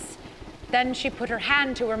lights. Then she put her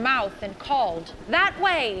hand to her mouth and called, "That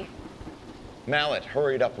way!" Mallet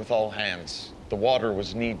hurried up with all hands. The water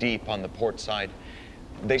was knee-deep on the port side.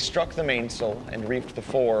 They struck the mainsail and reefed the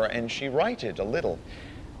fore, and she righted a little.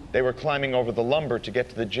 They were climbing over the lumber to get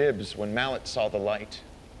to the jibs when Mallet saw the light,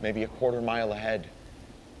 maybe a quarter-mile ahead.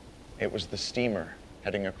 It was the steamer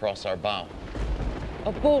heading across our bow.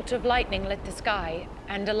 A bolt of lightning lit the sky,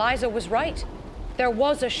 and Eliza was right. There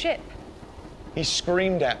was a ship. He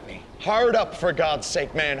screamed at me, "Hard up, for God's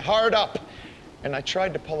sake, man, hard up!" And I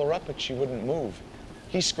tried to pull her up, but she wouldn't move.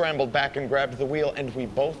 He scrambled back and grabbed the wheel, and we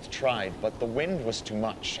both tried, but the wind was too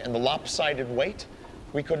much, and the lopsided weight,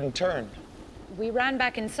 we couldn't turn. We ran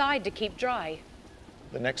back inside to keep dry.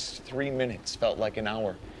 The next 3 minutes felt like an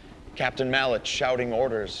hour. Captain Mallet shouting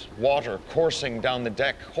orders, water coursing down the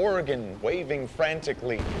deck, Horrigan waving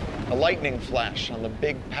frantically, a lightning flash on the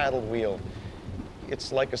big paddle wheel.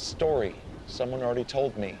 It's like a story someone already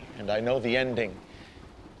told me, and I know the ending,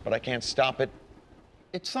 but I can't stop it.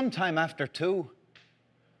 It's sometime after 2.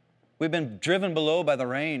 We've been driven below by the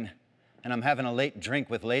rain, and I'm having a late drink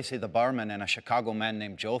with Lacey the barman and a Chicago man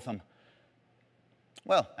named Jotham.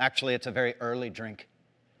 Well, actually, it's a very early drink.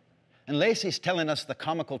 And Lacey's telling us the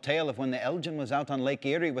comical tale of when the Elgin was out on Lake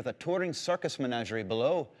Erie with a touring circus menagerie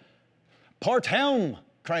below. "Port helm!"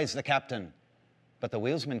 cries the captain. But the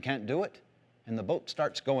wheelsman can't do it, and the boat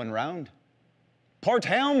starts going round. "Port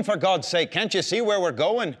helm, for God's sake, can't you see where we're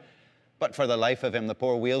going?" But for the life of him, the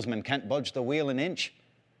poor wheelsman can't budge the wheel an inch.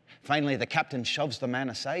 Finally, the captain shoves the man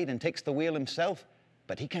aside and takes the wheel himself,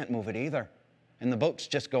 but he can't move it either. And the boat's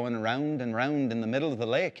just going round and round in the middle of the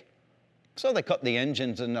lake. So they cut the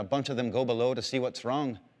engines and a bunch of them go below to see what's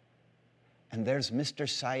wrong. And there's Mr.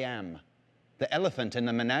 Siam, the elephant in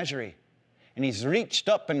the menagerie. And he's reached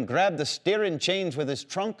up and grabbed the steering chains with his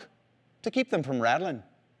trunk to keep them from rattling.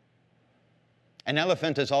 "An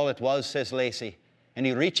elephant is all it was," says Lacey, and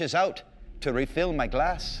he reaches out to refill my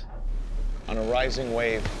glass. On a rising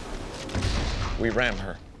wave, we ram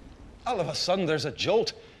her. All of a sudden, there's a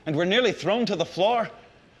jolt, and we're nearly thrown to the floor.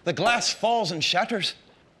 The glass falls and shatters.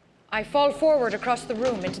 I fall forward across the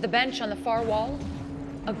room into the bench on the far wall.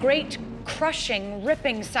 A great crushing,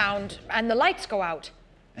 ripping sound, and the lights go out.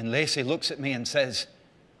 And Lacey looks at me and says,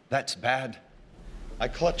 "That's bad." I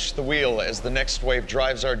clutch the wheel as the next wave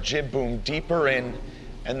drives our jib boom deeper in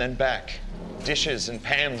and then back. Dishes and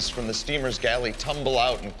pans from the steamer's galley tumble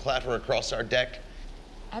out and clatter across our deck.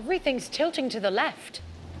 Everything's tilting to the left.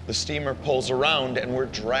 The steamer pulls around and we're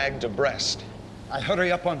dragged abreast. I hurry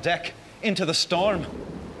up on deck into the storm.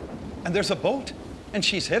 And there's a boat, and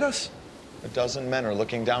she's hit us. A dozen men are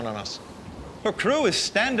looking down on us. Her crew is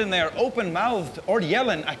standing there open-mouthed or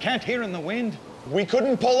yelling, I can't hear in the wind. We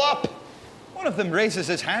couldn't pull up. One of them raises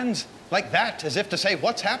his hands like that, as if to say,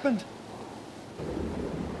 what's happened?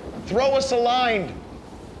 Throw us a line.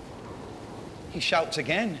 He shouts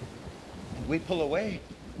again, and we pull away.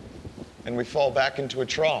 And we fall back into a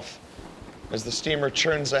trough as the steamer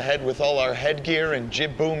churns ahead with all our headgear and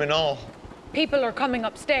jib boom and all. People are coming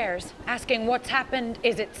upstairs, asking what's happened.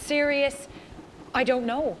 Is it serious? I don't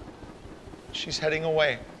know. She's heading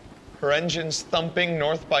away. Her engine's thumping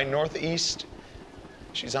north by northeast.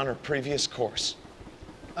 She's on her previous course.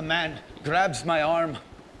 A man grabs my arm.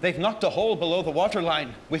 They've knocked a hole below the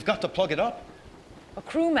waterline. We've got to plug it up. A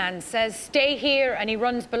crewman says, "Stay here," and he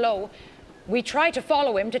runs below. We try to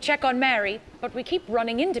follow him to check on Mary, but we keep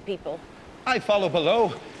running into people. I follow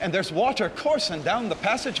below, and there's water coursing down the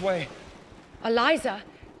passageway. Eliza,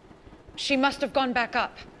 she must have gone back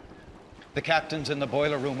up. The captain's in the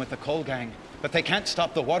boiler room with the coal gang, but they can't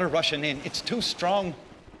stop the water rushing in. It's too strong.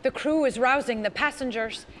 The crew is rousing the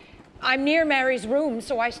passengers. I'm near Mary's room,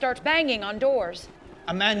 so I start banging on doors.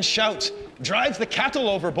 A man shouts, "Drive the cattle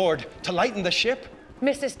overboard to lighten the ship."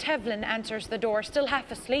 Mrs. Tevlin answers the door, still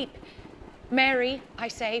half asleep. "Mary," I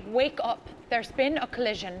say, "wake up. There's been a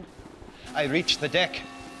collision." I reach the deck,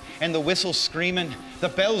 and the whistle's screaming, the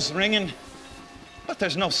bell's ringing, but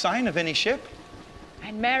there's no sign of any ship.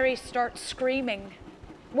 And Mary starts screaming,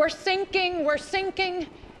 "We're sinking, we're sinking."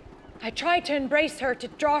 I try to embrace her, to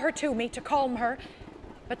draw her to me, to calm her,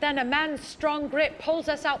 but then a man's strong grip pulls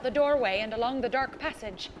us out the doorway and along the dark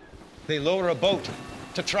passage. They lower a boat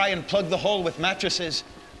to try and plug the hole with mattresses,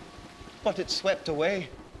 but it's swept away.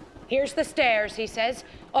 "Here's the stairs," he says.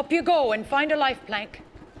 "Up you go and find a life plank."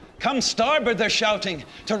 "Come starboard," they're shouting,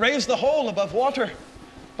 to raise the hole above water,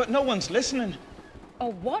 but no one's listening. "A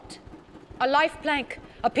what?" "A life plank.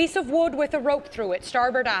 A piece of wood with a rope through it,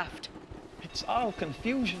 starboard aft. It's all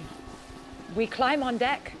confusion. We climb on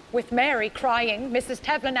deck, with Mary crying, Mrs.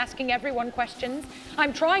 Tevlin asking everyone questions.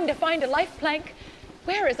 I'm trying to find a life plank.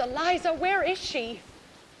 Where is Eliza? Where is she?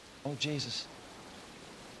 Oh, Jesus.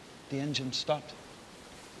 The engine stopped.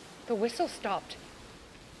 The whistle stopped.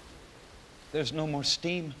 There's no more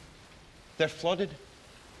steam. They're flooded.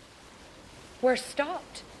 We're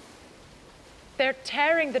stopped. They're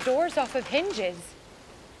tearing the doors off of hinges.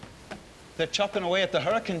 They're chopping away at the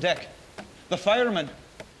hurricane deck. The firemen,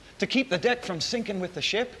 to keep the deck from sinking with the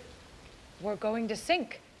ship. We're going to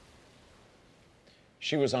sink.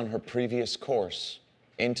 She was on her previous course,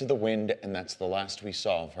 into the wind, and that's the last we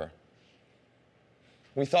saw of her.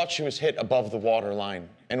 We thought she was hit above the waterline,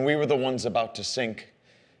 and we were the ones about to sink.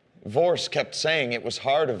 Vorse kept saying it was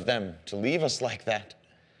hard of them to leave us like that.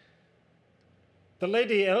 The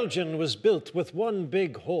Lady Elgin was built with one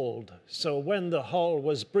big hold, so when the hull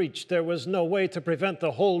was breached, there was no way to prevent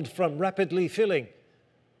the hold from rapidly filling.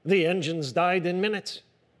 The engines died in minutes.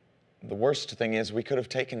 The worst thing is we could have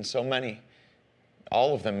taken so many.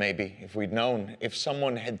 All of them, maybe, if we'd known, if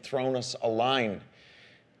someone had thrown us a line.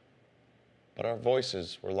 But our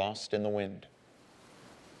voices were lost in the wind.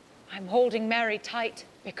 I'm holding Mary tight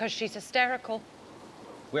because she's hysterical.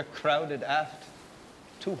 We're crowded aft.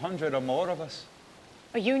 200 or more of us.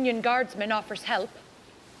 A Union guardsman offers help.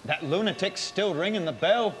 That lunatic's still ringing the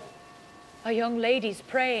bell. A young lady's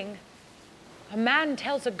praying. A man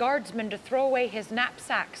tells a guardsman to throw away his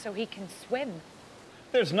knapsack so he can swim.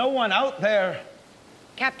 There's no one out there.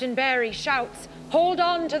 Captain Barry shouts, "Hold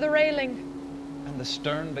on to the railing." And the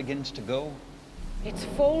stern begins to go. It's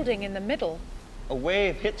folding in the middle. A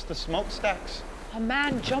wave hits the smokestacks. A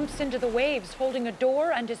man jumps into the waves holding a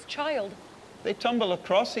door and his child. They tumble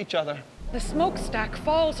across each other. The smokestack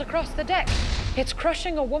falls across the deck. It's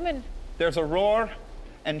crushing a woman. There's a roar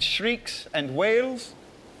and shrieks and wails.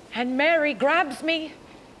 And Mary grabs me.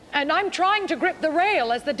 And I'm trying to grip the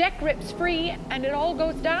rail as the deck rips free and it all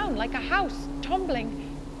goes down like a house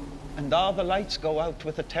tumbling. And all the lights go out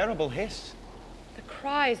with a terrible hiss. The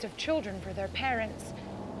cries of children for their parents.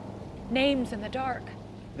 Names in the dark.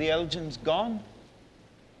 The Elgin's gone.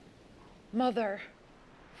 Mother,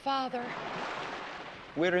 father.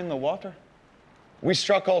 We're in the water. We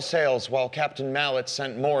struck all sails while Captain Mallet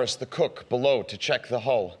sent Morris, the cook, below to check the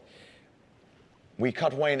hull. We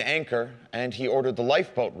cut away an anchor, and he ordered the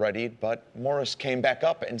lifeboat readied, but Morris came back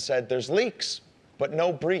up and said there's leaks, but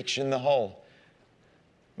no breach in the hull.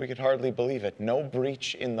 We could hardly believe it. No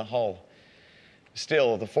breach in the hull.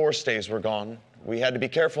 Still, the forestays were gone. We had to be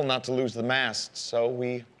careful not to lose the masts, so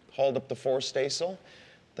we hauled up the forestaysail,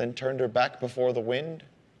 then turned her back before the wind,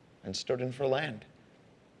 and stood in for land.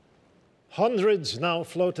 Hundreds now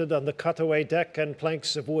floated on the cutaway deck and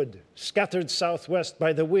planks of wood, scattered southwest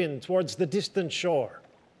by the wind towards the distant shore.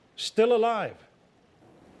 Still alive.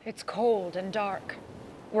 It's cold and dark.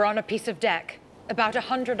 We're on a piece of deck, about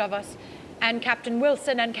 100 of us, and Captain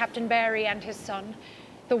Wilson and Captain Barry and his son.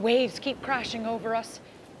 The waves keep crashing over us.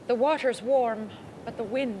 The water's warm, but the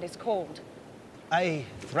wind is cold. I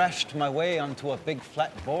thrashed my way onto a big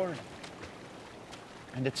flat board.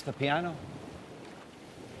 And it's the piano.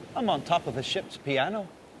 I'm on top of the ship's piano.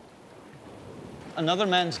 Another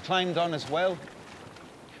man's climbed on as well.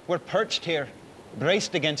 We're perched here,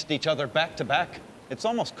 braced against each other back to back. It's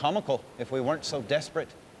almost comical if we weren't so desperate.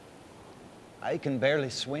 I can barely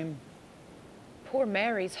swim. Poor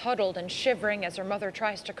Mary's huddled and shivering as her mother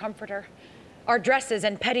tries to comfort her. Our dresses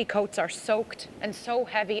and petticoats are soaked and so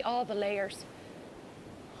heavy, all the layers.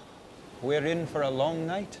 We're in for a long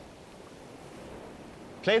night.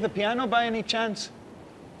 Play the piano by any chance?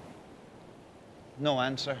 No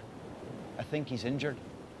answer. I think he's injured.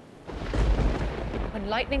 When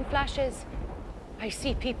lightning flashes, I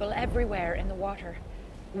see people everywhere in the water,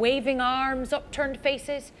 waving arms, upturned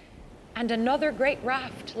faces, and another great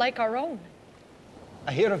raft like our own.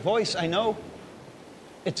 I hear a voice I know.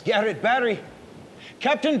 It's Garrett Barry.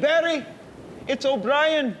 Captain Barry, it's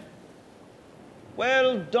O'Brien.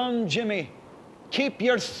 Well done, Jimmy. Keep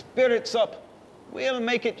your spirits up. We'll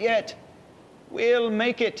make it yet. We'll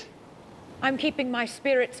make it. I'm keeping my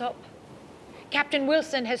spirits up. Captain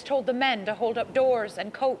Wilson has told the men to hold up doors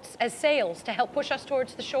and coats as sails to help push us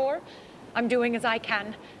towards the shore. I'm doing as I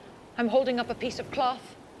can. I'm holding up a piece of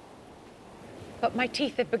cloth. But my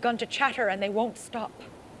teeth have begun to chatter and they won't stop.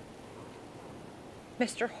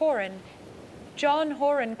 Mr. Horan, John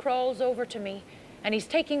Horan crawls over to me and he's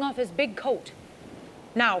taking off his big coat.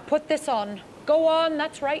 Now, put this on. Go on,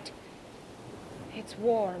 that's right. It's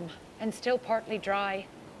warm and still partly dry.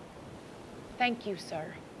 Thank you,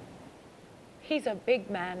 sir. He's a big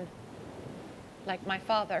man. like my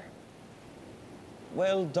father.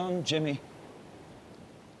 Well done, Jimmy.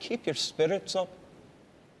 Keep your spirits up.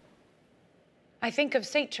 I think of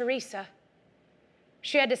St. Teresa.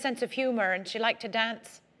 She had a sense of humor and she liked to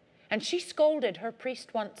dance. And she scolded her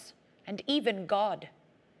priest once, and even God.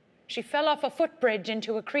 She fell off a footbridge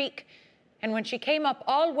into a creek, and when she came up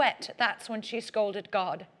all wet, that's when she scolded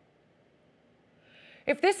God.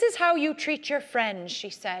 If this is how you treat your friends, she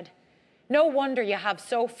said, no wonder you have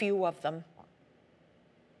so few of them.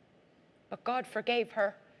 But God forgave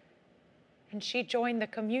her, and she joined the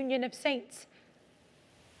communion of saints.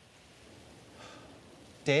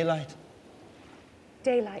 Daylight.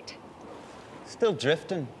 Daylight. Still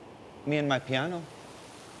drifting, me and my piano.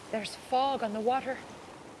 There's fog on the water.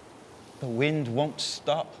 The wind won't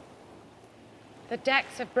stop. The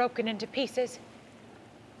decks have broken into pieces.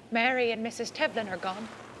 Mary and Mrs. Tevlin are gone.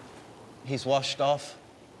 He's washed off.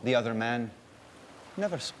 The other man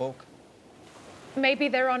never spoke. Maybe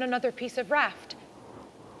they're on another piece of raft.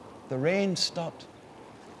 The rain stopped.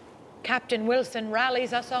 Captain Wilson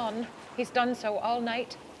rallies us on. He's done so all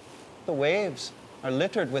night. The waves are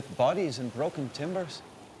littered with bodies and broken timbers.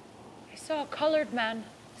 I saw a colored man,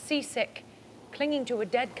 seasick, clinging to a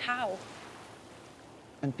dead cow.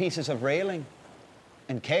 And pieces of railing,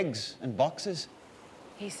 and kegs and boxes.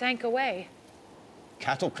 He sank away.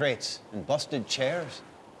 Cattle crates and busted chairs.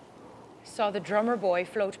 I saw the drummer boy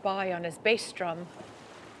float by on his bass drum.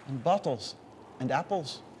 And bottles and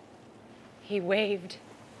apples. He waved.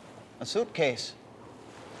 A suitcase,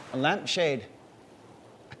 a lampshade,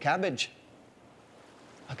 a cabbage,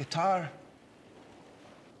 a guitar.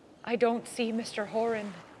 I don't see Mr.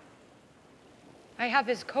 Horan. I have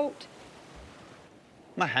his coat.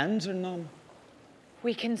 My hands are numb.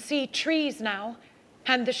 We can see trees now,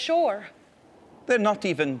 and the shore. They're not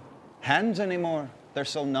even hands anymore. They're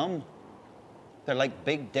so numb. They're like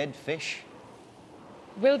big dead fish.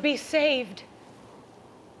 We'll be saved.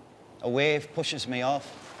 A wave pushes me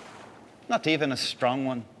off. Not even a strong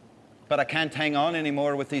one. But I can't hang on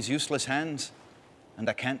anymore with these useless hands. And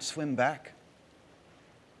I can't swim back.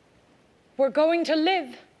 We're going to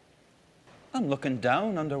live. I'm looking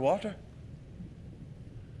down underwater.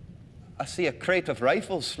 I see a crate of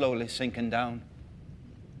rifles slowly sinking down.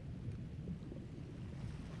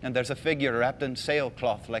 And there's a figure wrapped in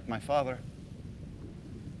sailcloth like my father.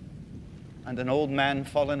 And an old man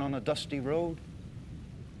falling on a dusty road.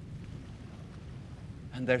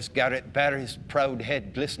 And there's Garrett Barry's proud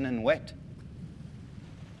head glistening wet.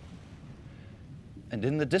 And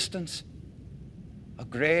in the distance, a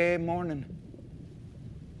grey morning.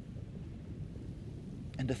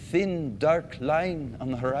 And a thin, dark line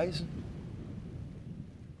on the horizon.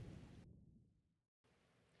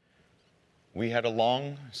 We had a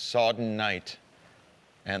long, sodden night,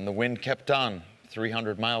 and the wind kept on,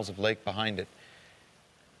 300 miles of lake behind it.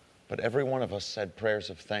 But every one of us said prayers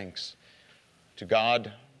of thanks to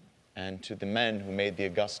God and to the men who made the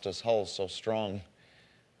Augusta's hull so strong.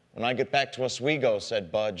 When I get back to Oswego,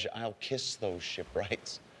 said Budge, I'll kiss those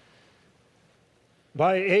shipwrights.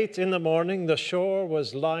 By 8 in the morning, the shore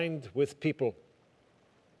was lined with people.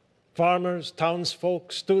 Farmers,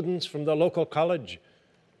 townsfolk, students from the local college.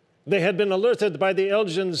 They had been alerted by the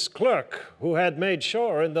Elgin's clerk, who had made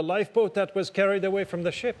shore in the lifeboat that was carried away from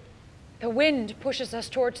the ship. The wind pushes us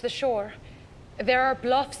towards the shore. There are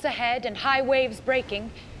bluffs ahead and high waves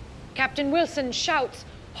breaking. Captain Wilson shouts,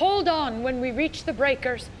 "Hold on," when we reach the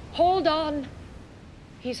breakers. Hold on.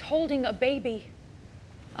 He's holding a baby.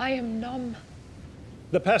 I am numb.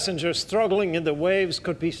 The passengers struggling in the waves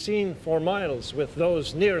could be seen for miles, with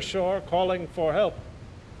those near shore calling for help.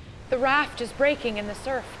 The raft is breaking in the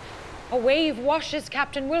surf. A wave washes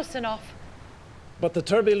Captain Wilson off. But the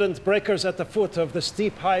turbulent breakers at the foot of the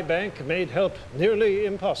steep high bank made help nearly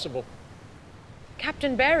impossible.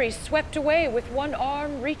 Captain Barry's swept away with one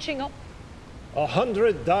arm reaching up.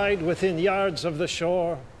 100 died within yards of the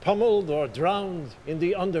shore, pummeled or drowned in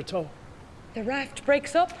the undertow. The raft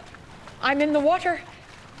breaks up. I'm in the water.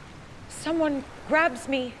 Someone grabs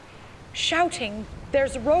me, shouting.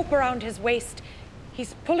 There's rope around his waist.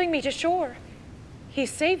 He's pulling me to shore.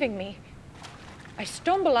 He's saving me. I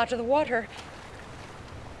stumble out of the water.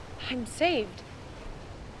 I'm saved.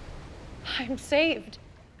 I'm saved.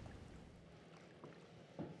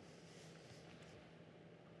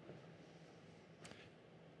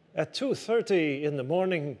 At 2:30 in the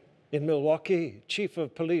morning in Milwaukee, Chief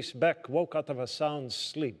of Police Beck woke out of a sound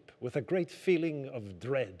sleep with a great feeling of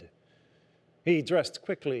dread. He dressed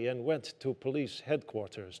quickly and went to police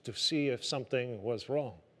headquarters to see if something was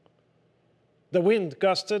wrong. The wind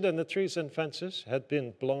gusted and the trees and fences had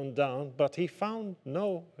been blown down, but he found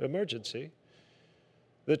no emergency.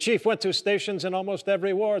 The chief went to stations in almost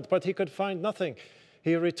every ward, but he could find nothing.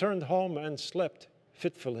 He returned home and slept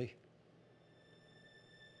fitfully.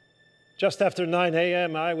 Just after 9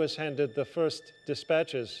 a.m., I was handed the first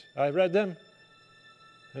dispatches. I read them,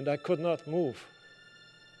 and I could not move.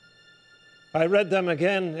 I read them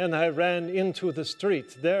again, and I ran into the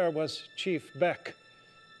street. There was Chief Beck.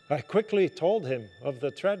 I quickly told him of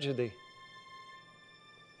the tragedy.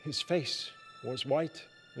 His face was white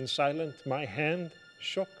and silent. My hand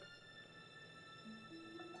shook.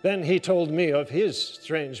 Then he told me of his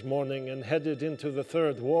strange morning and headed into the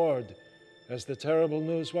 3rd ward as the terrible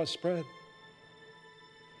news was spread.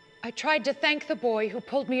 I tried to thank the boy who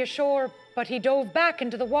pulled me ashore, but he dove back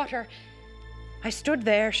into the water. I stood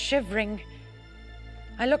there shivering.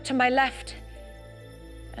 I looked to my left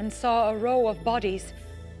and saw a row of bodies.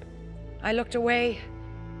 I looked away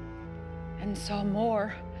and saw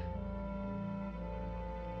more.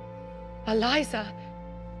 Eliza,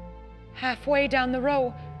 halfway down the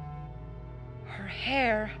row, her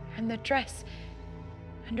hair and the dress,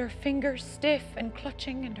 and her fingers stiff and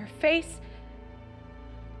clutching, and her face.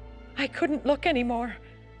 I couldn't look anymore.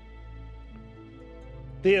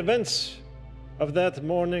 The events of that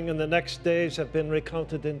morning and the next days have been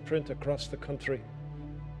recounted in print across the country.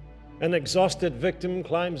 An exhausted victim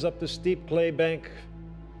climbs up the steep clay bank,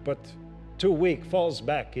 but too weak falls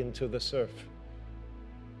back into the surf.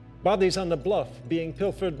 Bodies on the bluff being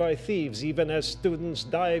pilfered by thieves even as students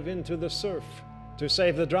dive into the surf to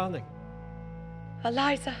save the drowning.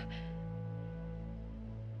 Eliza.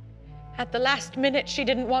 At the last minute, she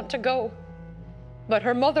didn't want to go, but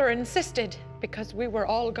her mother insisted because we were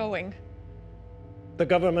all going. The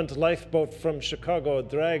government lifeboat from Chicago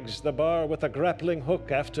drags the bar with a grappling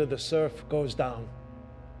hook after the surf goes down.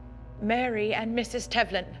 Mary and Mrs.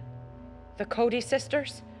 Tevlin, the Cody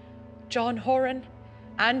sisters, John Horan,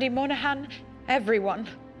 Andy Monahan, everyone.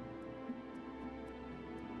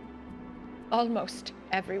 Almost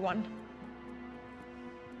everyone.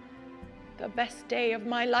 The best day of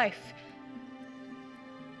my life.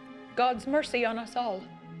 God's mercy on us all.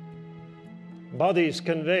 Bodies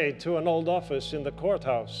conveyed to an old office in the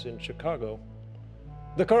courthouse in Chicago.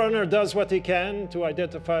 The coroner does what he can to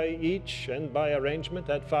identify each, and by arrangement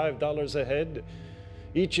at $5 a head,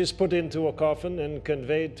 each is put into a coffin and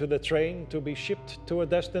conveyed to the train to be shipped to a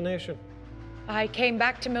destination. I came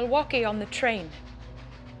back to Milwaukee on the train.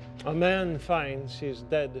 A man finds his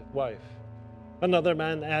dead wife. Another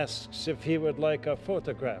man asks if he would like a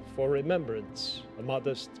photograph for remembrance, a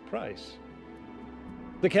modest price.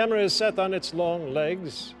 The camera is set on its long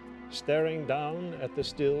legs, staring down at the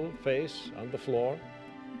still face on the floor.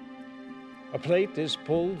 A plate is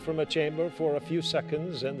pulled from a chamber for a few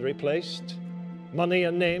seconds and replaced. Money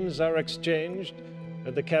and names are exchanged,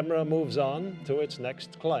 and the camera moves on to its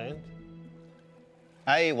next client.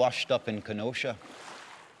 I washed up in Kenosha.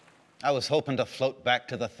 I was hoping to float back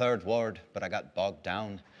to the 3rd ward, but I got bogged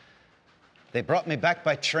down. They brought me back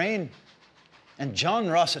by train, and John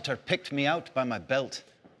Rossiter picked me out by my belt.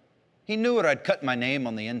 He knew where I'd cut my name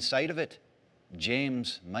on the inside of it,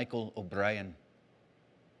 James Michael O'Brien.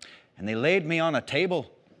 And they laid me on a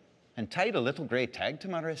table and tied a little gray tag to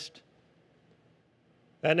my wrist.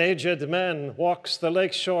 An aged man walks the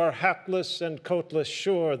lakeshore, hatless and coatless,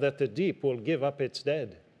 sure that the deep will give up its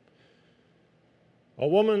dead. A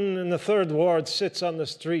woman in the 3rd ward sits on the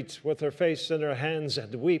street with her face in her hands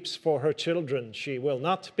and weeps for her children. She will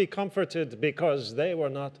not be comforted because they were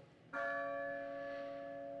not.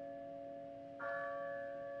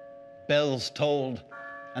 Bells tolled,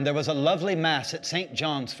 and there was a lovely mass at St.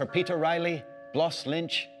 John's for Peter Riley, Bloss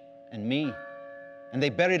Lynch, and me. And they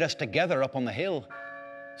buried us together up on the hill.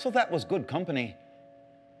 So that was good company.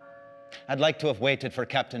 I'd like to have waited for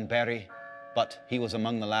Captain Barry, but he was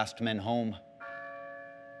among the last men home.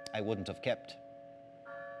 I wouldn't have kept.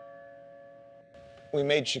 We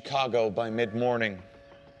made Chicago by mid-morning.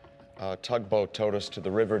 A tugboat towed us to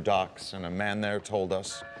the river docks, and a man there told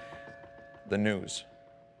us the news.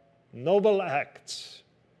 Noble acts,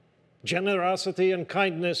 generosity and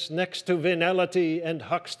kindness next to venality and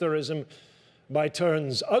hucksterism, by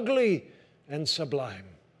turns ugly and sublime.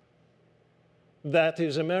 That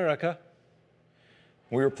is America.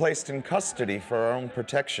 We were placed in custody for our own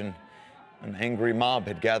protection. An angry mob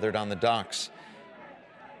had gathered on the docks.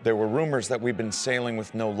 There were rumors that we'd been sailing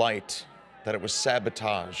with no light, that it was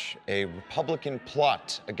sabotage, a Republican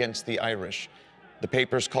plot against the Irish. The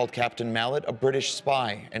papers called Captain Mallet a British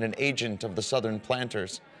spy and an agent of the Southern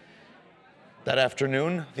planters. That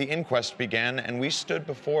afternoon, the inquest began, and we stood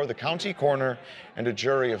before the county coroner and a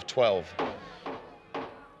jury of 12.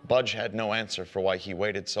 Budge had no answer for why he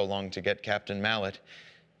waited so long to get Captain Mallet.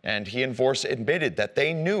 And he and Vorse admitted that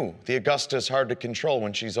they knew the Augusta is hard to control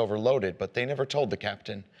when she's overloaded, but they never told the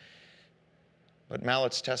captain. But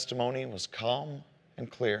Mallett's testimony was calm and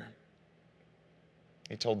clear.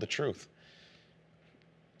 He told the truth.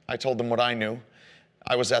 I told them what I knew.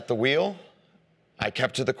 I was at the wheel. I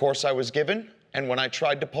kept to the course I was given, and when I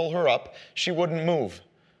tried to pull her up, she wouldn't move.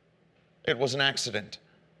 It was an accident.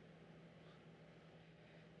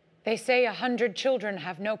 They say 100 children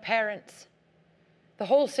have no parents. The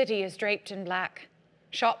whole city is draped in black.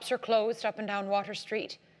 Shops are closed up and down Water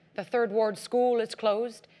Street. The Third Ward school is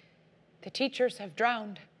closed. The teachers have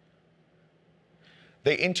drowned.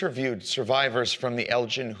 They interviewed survivors from the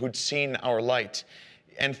Elgin who'd seen our light,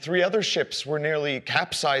 and 3 other ships were nearly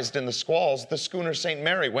capsized in the squalls. The schooner St.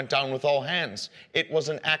 Mary went down with all hands. It was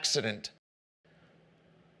an accident.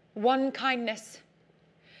 One kindness.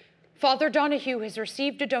 Father Donahue has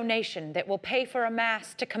received a donation that will pay for a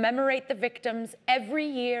mass to commemorate the victims every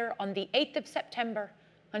year on the 8th of September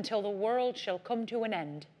until the world shall come to an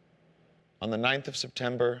end. On the 9th of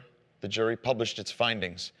September, the jury published its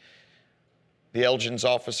findings. The Elgin's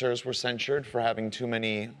officers were censured for having too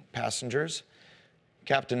many passengers.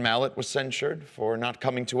 Captain Mallett was censured for not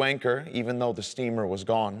coming to anchor, even though the steamer was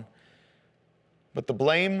gone. But the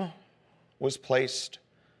blame was placed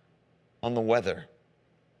on the weather.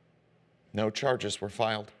 No charges were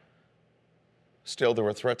filed. Still, there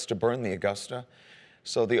were threats to burn the Augusta,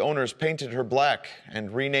 so the owners painted her black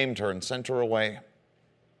and renamed her and sent her away.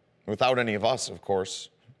 Without any of us, of course.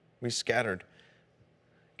 We scattered.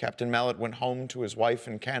 Captain Mallett went home to his wife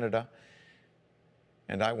in Canada,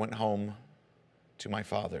 and I went home to my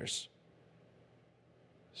father's.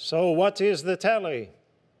 So what is the tally?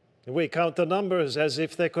 We count the numbers as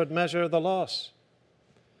if they could measure the loss.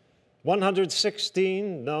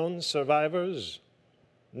 116 known survivors,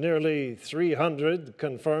 nearly 300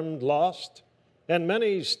 confirmed lost, and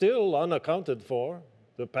many still unaccounted for.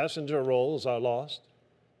 The passenger rolls are lost.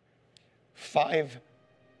 5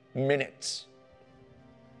 minutes,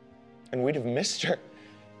 and we'd have missed her.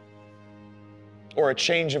 Or a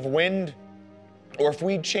change of wind, or if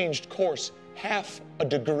we'd changed course half a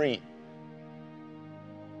degree.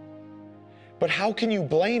 But how can you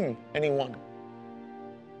blame anyone?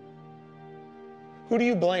 Who do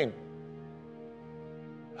you blame?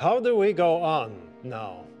 How do we go on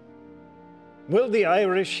now? Will the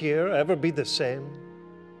Irish here ever be the same?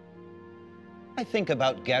 I think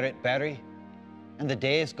about Garrett Barry and the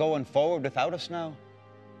days going forward without us now.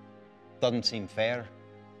 Doesn't seem fair,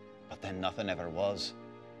 but then nothing ever was.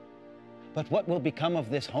 But what will become of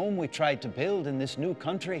this home we tried to build in this new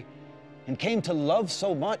country and came to love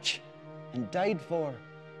so much and died for?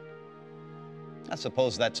 I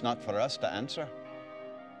suppose that's not for us to answer.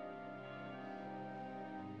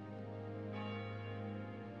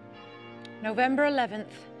 November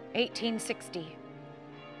 11th, 1860.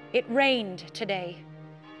 It rained today.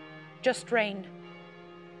 Just rain.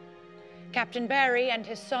 Captain Barry and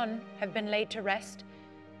his son have been laid to rest,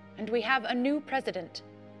 and we have a new president.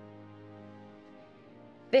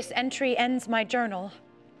 This entry ends my journal.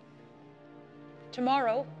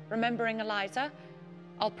 Tomorrow, remembering Eliza,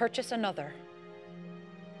 I'll purchase another.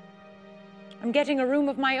 I'm getting a room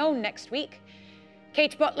of my own next week.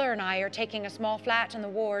 Kate Butler and I are taking a small flat in the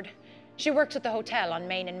ward. She works at the hotel on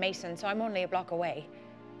Main and Mason, so I'm only a block away.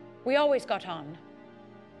 We always got on.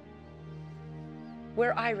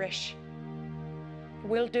 We're Irish.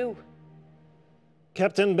 We'll do.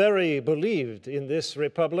 Captain Barry believed in this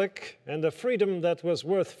republic and a freedom that was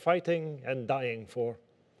worth fighting and dying for.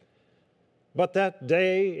 But that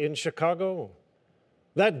day in Chicago,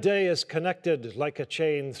 that day is connected like a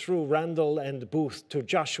chain through Randall and Booth to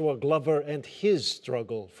Joshua Glover and his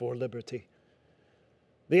struggle for liberty.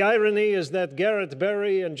 The irony is that Garrett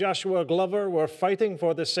Barry and Joshua Glover were fighting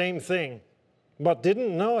for the same thing, but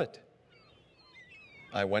didn't know it.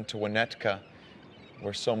 I went to Winnetka,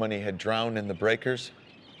 where so many had drowned in the breakers.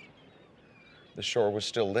 The shore was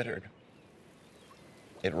still littered.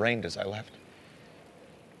 It rained as I left.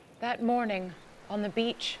 That morning, on the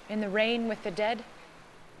beach, in the rain with the dead,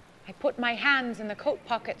 I put my hands in the coat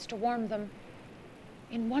pockets to warm them.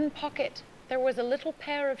 In one pocket, there was a little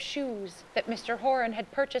pair of shoes that Mr. Horan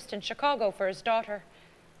had purchased in Chicago for his daughter.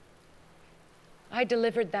 I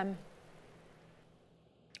delivered them.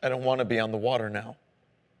 I don't want to be on the water now.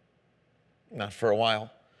 Not for a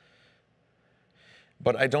while.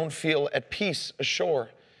 But I don't feel at peace ashore.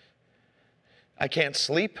 I can't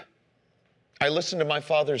sleep. I listen to my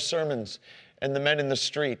father's sermons and the men in the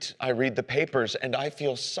street. I read the papers, and I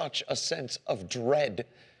feel such a sense of dread,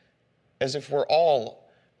 as if we're all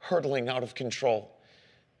hurtling out of control.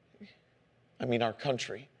 I mean, our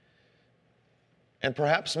country. And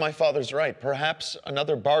perhaps my father's right. Perhaps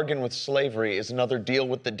another bargain with slavery is another deal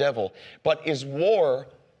with the devil. But is war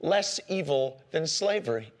less evil than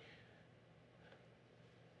slavery?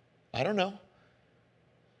 I don't know.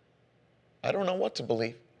 I don't know what to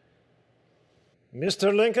believe.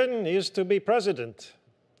 Mr. Lincoln is to be president,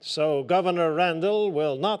 so Governor Randall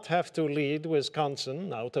will not have to lead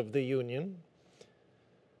Wisconsin out of the Union.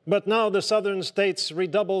 But now the southern states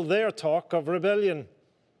redouble their talk of rebellion.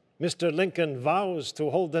 Mr. Lincoln vows to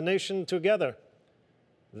hold the nation together.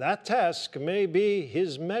 That task may be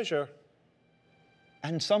his measure.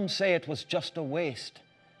 And some say it was just a waste,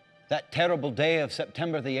 that terrible day of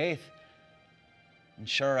September the 8th. And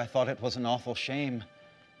sure, I thought it was an awful shame.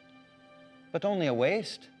 But only a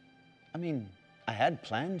waste. I mean, I had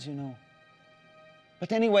plans, you know.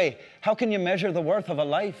 But anyway, how can you measure the worth of a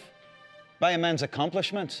life? By a man's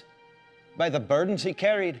accomplishments? By the burdens he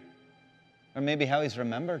carried? Or maybe how he's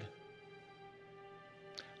remembered?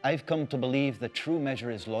 I've come to believe the true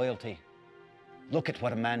measure is loyalty. Look at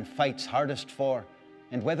what a man fights hardest for,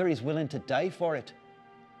 and whether he's willing to die for it.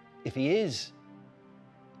 If he is,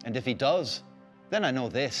 and if he does, then I know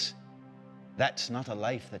this: that's not a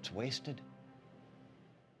life that's wasted.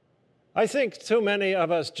 I think too many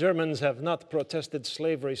of us Germans have not protested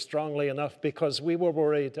slavery strongly enough because we were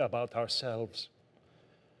worried about ourselves.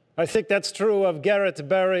 I think that's true of Garrett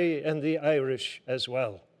Barry and the Irish as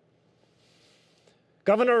well.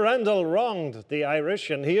 Governor Randall wronged the Irish,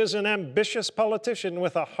 and he is an ambitious politician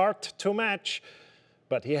with a heart to match,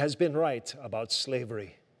 but he has been right about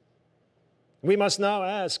slavery. We must now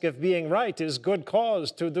ask if being right is good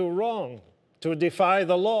cause to do wrong, to defy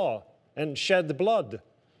the law and shed blood.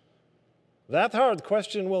 That hard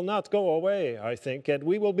question will not go away, I think, and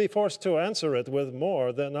we will be forced to answer it with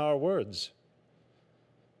more than our words.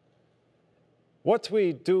 What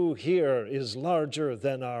we do here is larger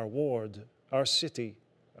than our ward, our city,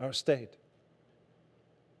 our state.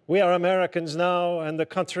 We are Americans now, and the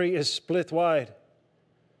country is split wide.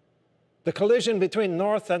 The collision between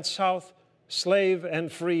North and South, slave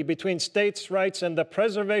and free, between states' rights and the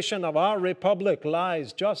preservation of our republic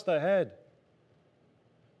lies just ahead.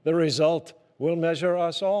 The result will measure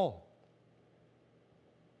us all.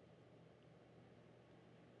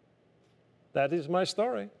 That is my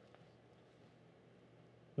story.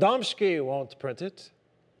 Domsky won't print it,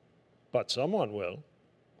 but someone will.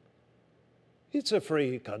 It's a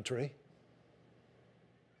free country.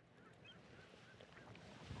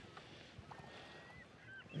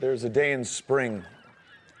 There's a day in spring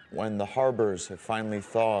when the harbors have finally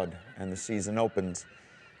thawed and the season opens.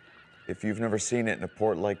 If you've never seen it in a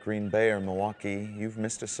port like Green Bay or Milwaukee, you've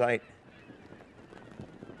missed a sight.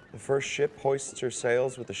 The first ship hoists her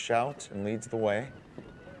sails with a shout and leads the way.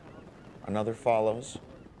 Another follows,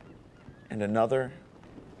 and another,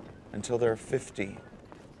 until there are 50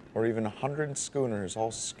 or even 100 schooners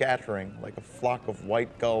all scattering like a flock of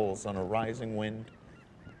white gulls on a rising wind.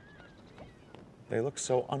 They look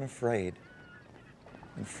so unafraid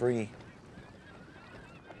and free.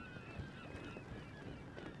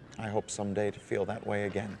 I hope someday to feel that way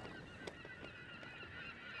again.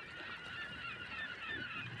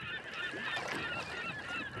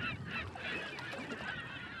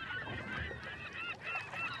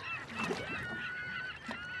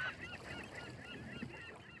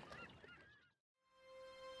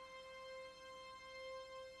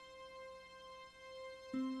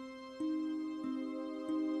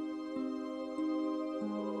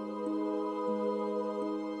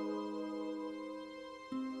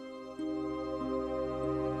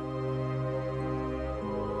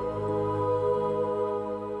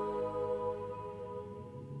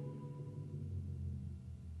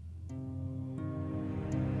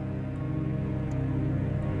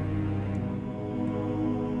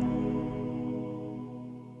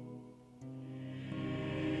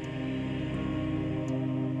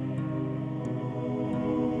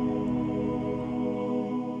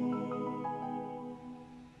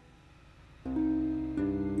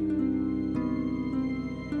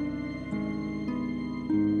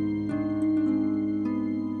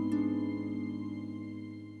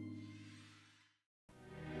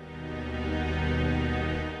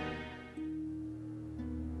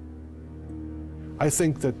 I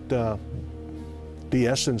think that the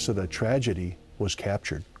essence of the tragedy was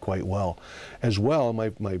captured quite well. As well,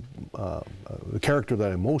 the character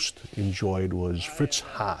that I most enjoyed was Fritz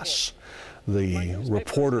Haas, the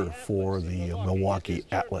reporter for the Milwaukee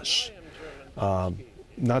Atlas.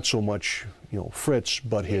 Not so much, Fritz,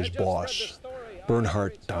 but his boss,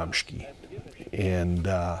 Bernhard Domsky. And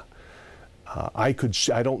I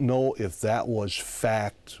don't know if that was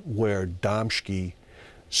fact where Domsky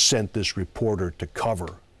sent this reporter to cover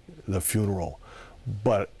the funeral.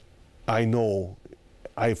 But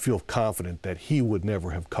I feel confident that he would never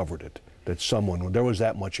have covered it, that there was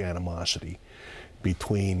that much animosity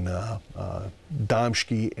between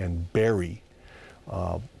Domschke and Berry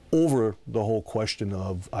over the whole question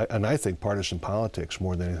of, and I think, partisan politics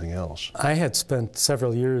more than anything else. I had spent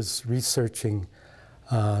several years researching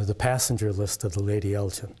the passenger list of the Lady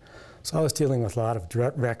Elgin. So I was dealing with a lot of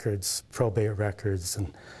records, probate records,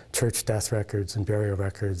 and church death records, and burial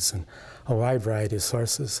records, and a wide variety of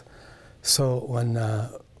sources. So when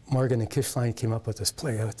Morgan and Kishline came up with this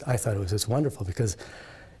play, I thought it was just wonderful because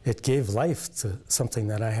it gave life to something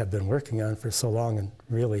that I had been working on for so long and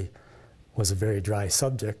really was a very dry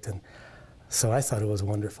subject. And so I thought it was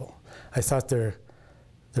wonderful. I thought their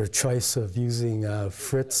choice of using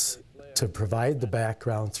Fritz to provide the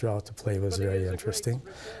background throughout the play was very interesting.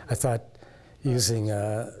 I thought using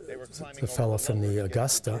the fellow from the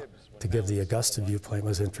Augusta to give the Augusta viewpoint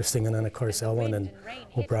was interesting. And then, of course, Ellen and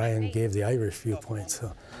O'Brien gave the Irish viewpoint.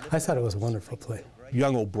 So I thought it was a wonderful play.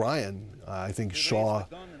 Young O'Brien, I think, saw,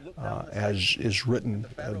 as is written,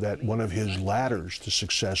 that one of his ladders to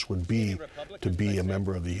success would be to be a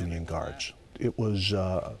member of the Union Guards. It was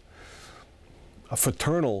a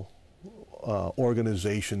fraternal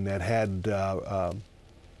organization that had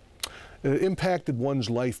it impacted one's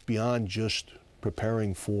life beyond just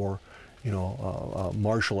preparing for,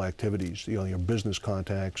 martial activities. Your business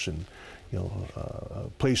contacts and,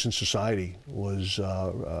 place in society was,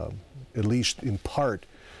 at least in part,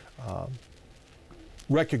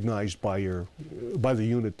 recognized by the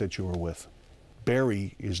unit that you were with.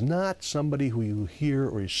 Berry is not somebody who you hear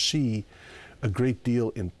or see a great deal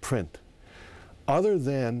in print, other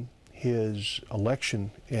than his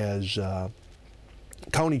election as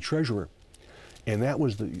county treasurer, and that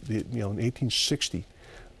was in 1860.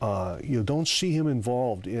 You don't see him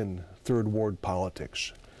involved in Third Ward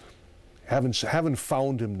politics. Haven't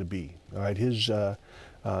found him to be. All right,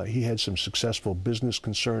 he had some successful business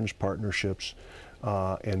concerns, partnerships,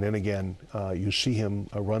 and then again, you see him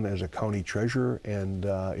run as a county treasurer, and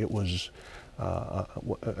it was.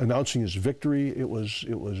 Announcing his victory, it was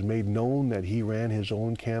made known that he ran his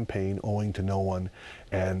own campaign owing to no one,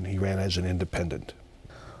 and he ran as an independent.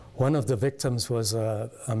 One of the victims was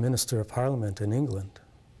a minister of parliament in England.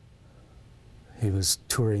 He was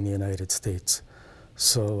touring the United States.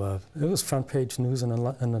 So it was front page news in the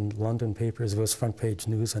London papers. It was front page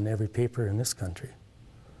news in every paper in this country.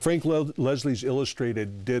 Frank Leslie's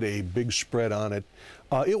Illustrated did a big spread on it.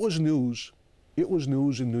 It was news. It was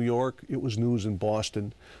news in New York. It was news in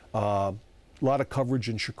Boston. A lot of coverage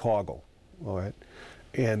in Chicago. All right,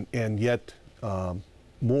 and yet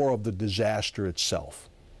more of the disaster itself.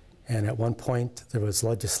 And at one point, there was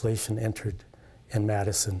legislation entered in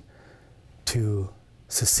Madison to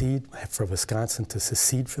secede, for Wisconsin to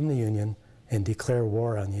secede from the Union and declare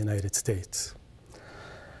war on the United States.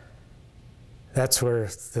 That's where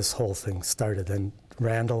this whole thing started. And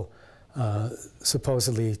Randall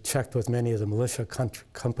supposedly checked with many of the militia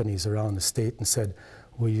companies around the state and said,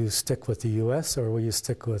 will you stick with the U.S. or will you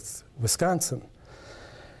stick with Wisconsin?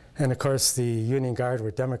 And of course, the Union Guard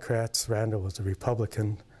were Democrats. Randall was a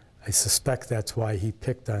Republican. I suspect that's why he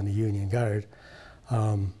picked on the Union Guard.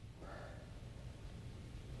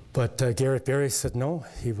 But Garrett Berry said no,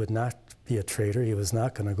 he would not be a traitor. He was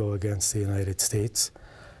not going to go against the United States.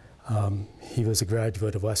 He was a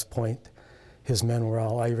graduate of West Point. His men were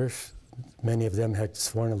all Irish. Many of them had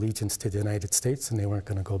sworn allegiance to the United States, and they weren't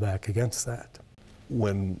going to go back against that.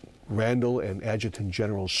 When Randall and Adjutant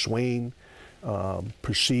General Swain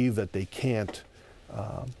perceive that they can't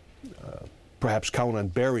perhaps count on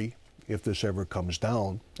Berry if this ever comes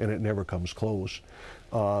down, and it never comes close,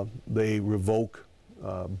 they revoke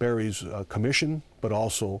Berry's commission, but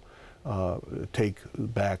also take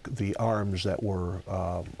back the arms that were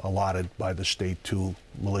allotted by the state to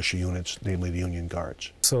militia units, namely the Union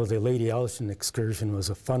Guards. So the Lady Elgin excursion was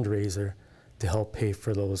a fundraiser to help pay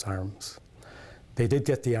for those arms. They did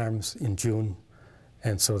get the arms in June,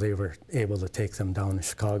 and so they were able to take them down to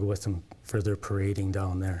Chicago with them for their parading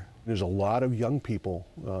down there. There's a lot of young people,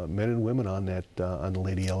 men and women on the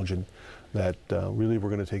Lady Elgin, that really were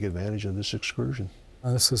going to take advantage of this excursion.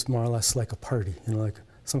 This was more or less like a party, like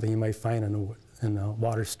something you might find in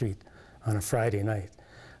Water Street on a Friday night.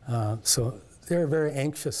 So they were very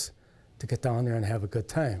anxious to get down there and have a good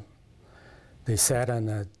time. They sat on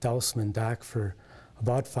the Dousman dock for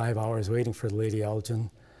about 5 hours waiting for Lady Elgin.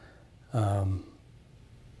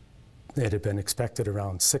 It had been expected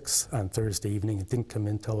around 6 on Thursday evening. It didn't come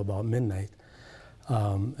in till about midnight.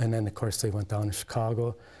 And then, of course, they went down to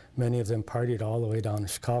Chicago. Many of them partied all the way down to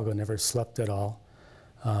Chicago, never slept at all.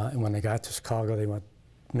 And when they got to Chicago,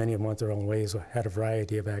 many of them went their own ways, had a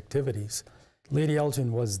variety of activities. Lady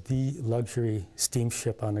Elgin was the luxury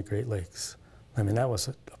steamship on the Great Lakes. I mean, that was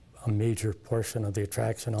a major portion of the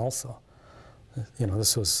attraction also. You know,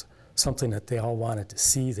 this was something that they all wanted to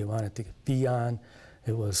see, they wanted to be on.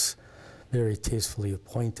 It was very tastefully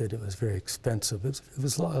appointed, it was very expensive. It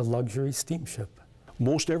was a luxury steamship.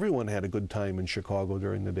 Most everyone had a good time in Chicago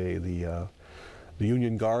during the day. The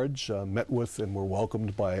Union Guards met with and were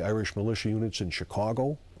welcomed by Irish militia units in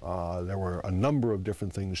Chicago. There were a number of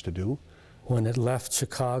different things to do. When it left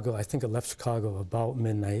Chicago, I think it left Chicago about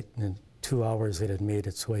midnight, and in 2 hours it had made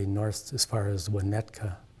its way north as far as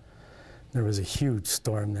Winnetka. There was a huge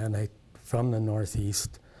storm that night from the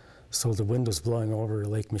northeast, so the wind was blowing over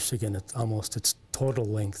Lake Michigan at almost its total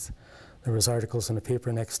length. There was articles in the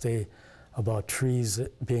paper next day about trees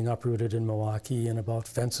being uprooted in Milwaukee and about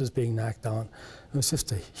fences being knocked down. It was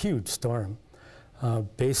just a huge storm.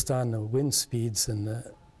 Based on the wind speeds and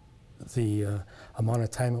the amount of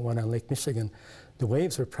time it went on Lake Michigan, the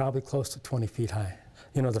waves were probably close to 20 feet high.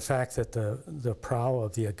 You know, the fact that the prow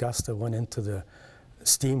of the Augusta went into the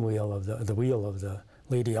steam wheel of the wheel of the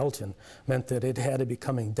Lady Elgin meant that it had to be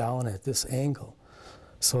coming down at this angle.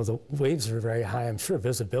 So the waves were very high. I'm sure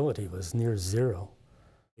visibility was near zero.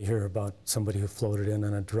 You hear about somebody who floated in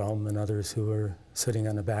on a drum and others who were sitting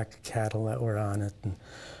on the back of cattle that were on it, and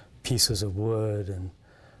pieces of wood and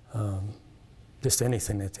just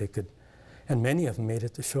anything that they could. And many of them made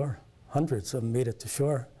it to shore. Hundreds of them made it to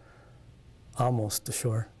shore, almost to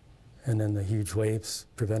shore. And then the huge waves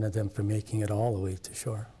prevented them from making it all the way to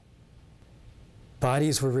shore.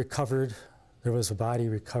 Bodies were recovered. There was a body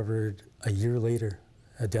recovered a year later,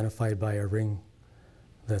 identified by a ring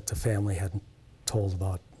that the family hadn't told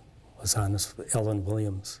about, was on this Ellen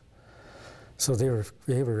Williams. So they were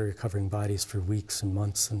recovering bodies for weeks and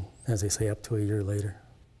months, and as they say, up to a year later.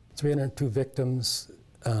 302 victims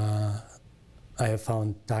I have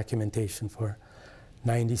found documentation for,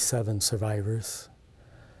 97 survivors,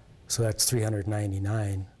 so that's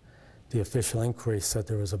 399. The official inquiry said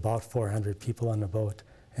there was about 400 people on the boat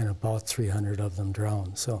and about 300 of them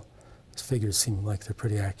drowned, so these figures seem like they're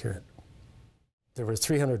pretty accurate. There were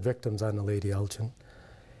 300 victims on the Lady Elgin.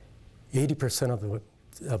 80%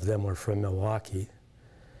 of them were from Milwaukee,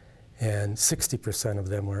 and 60% of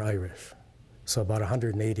them were Irish. So about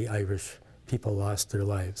 180 Irish people lost their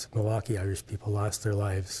lives. Milwaukee Irish people lost their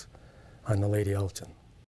lives on the Lady Elgin.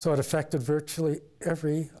 So it affected virtually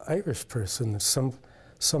every Irish person. Some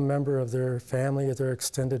member of their family, or their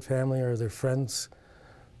extended family, or their friends,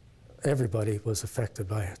 everybody was affected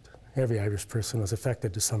by it. Every Irish person was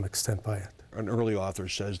affected to some extent by it. An early author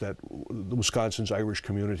says that Wisconsin's Irish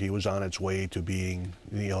community was on its way to being,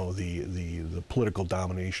 you know, the political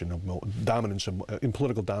domination of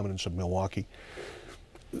political dominance of Milwaukee.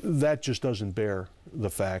 That just doesn't bear the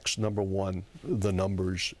facts. Number one, the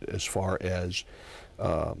numbers, as far as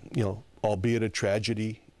you know, albeit a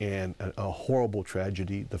tragedy and a horrible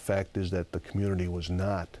tragedy, the fact is that the community was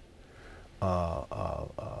not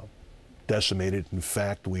decimated. In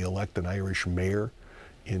fact, we elect an Irish mayor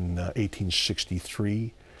in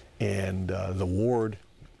 1863, and the ward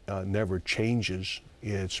never changes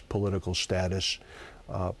its political status.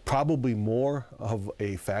 Probably more of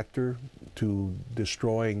a factor to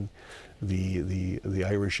destroying the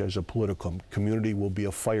Irish as a political community will be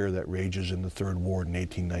a fire that rages in the Third Ward in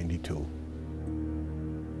 1892.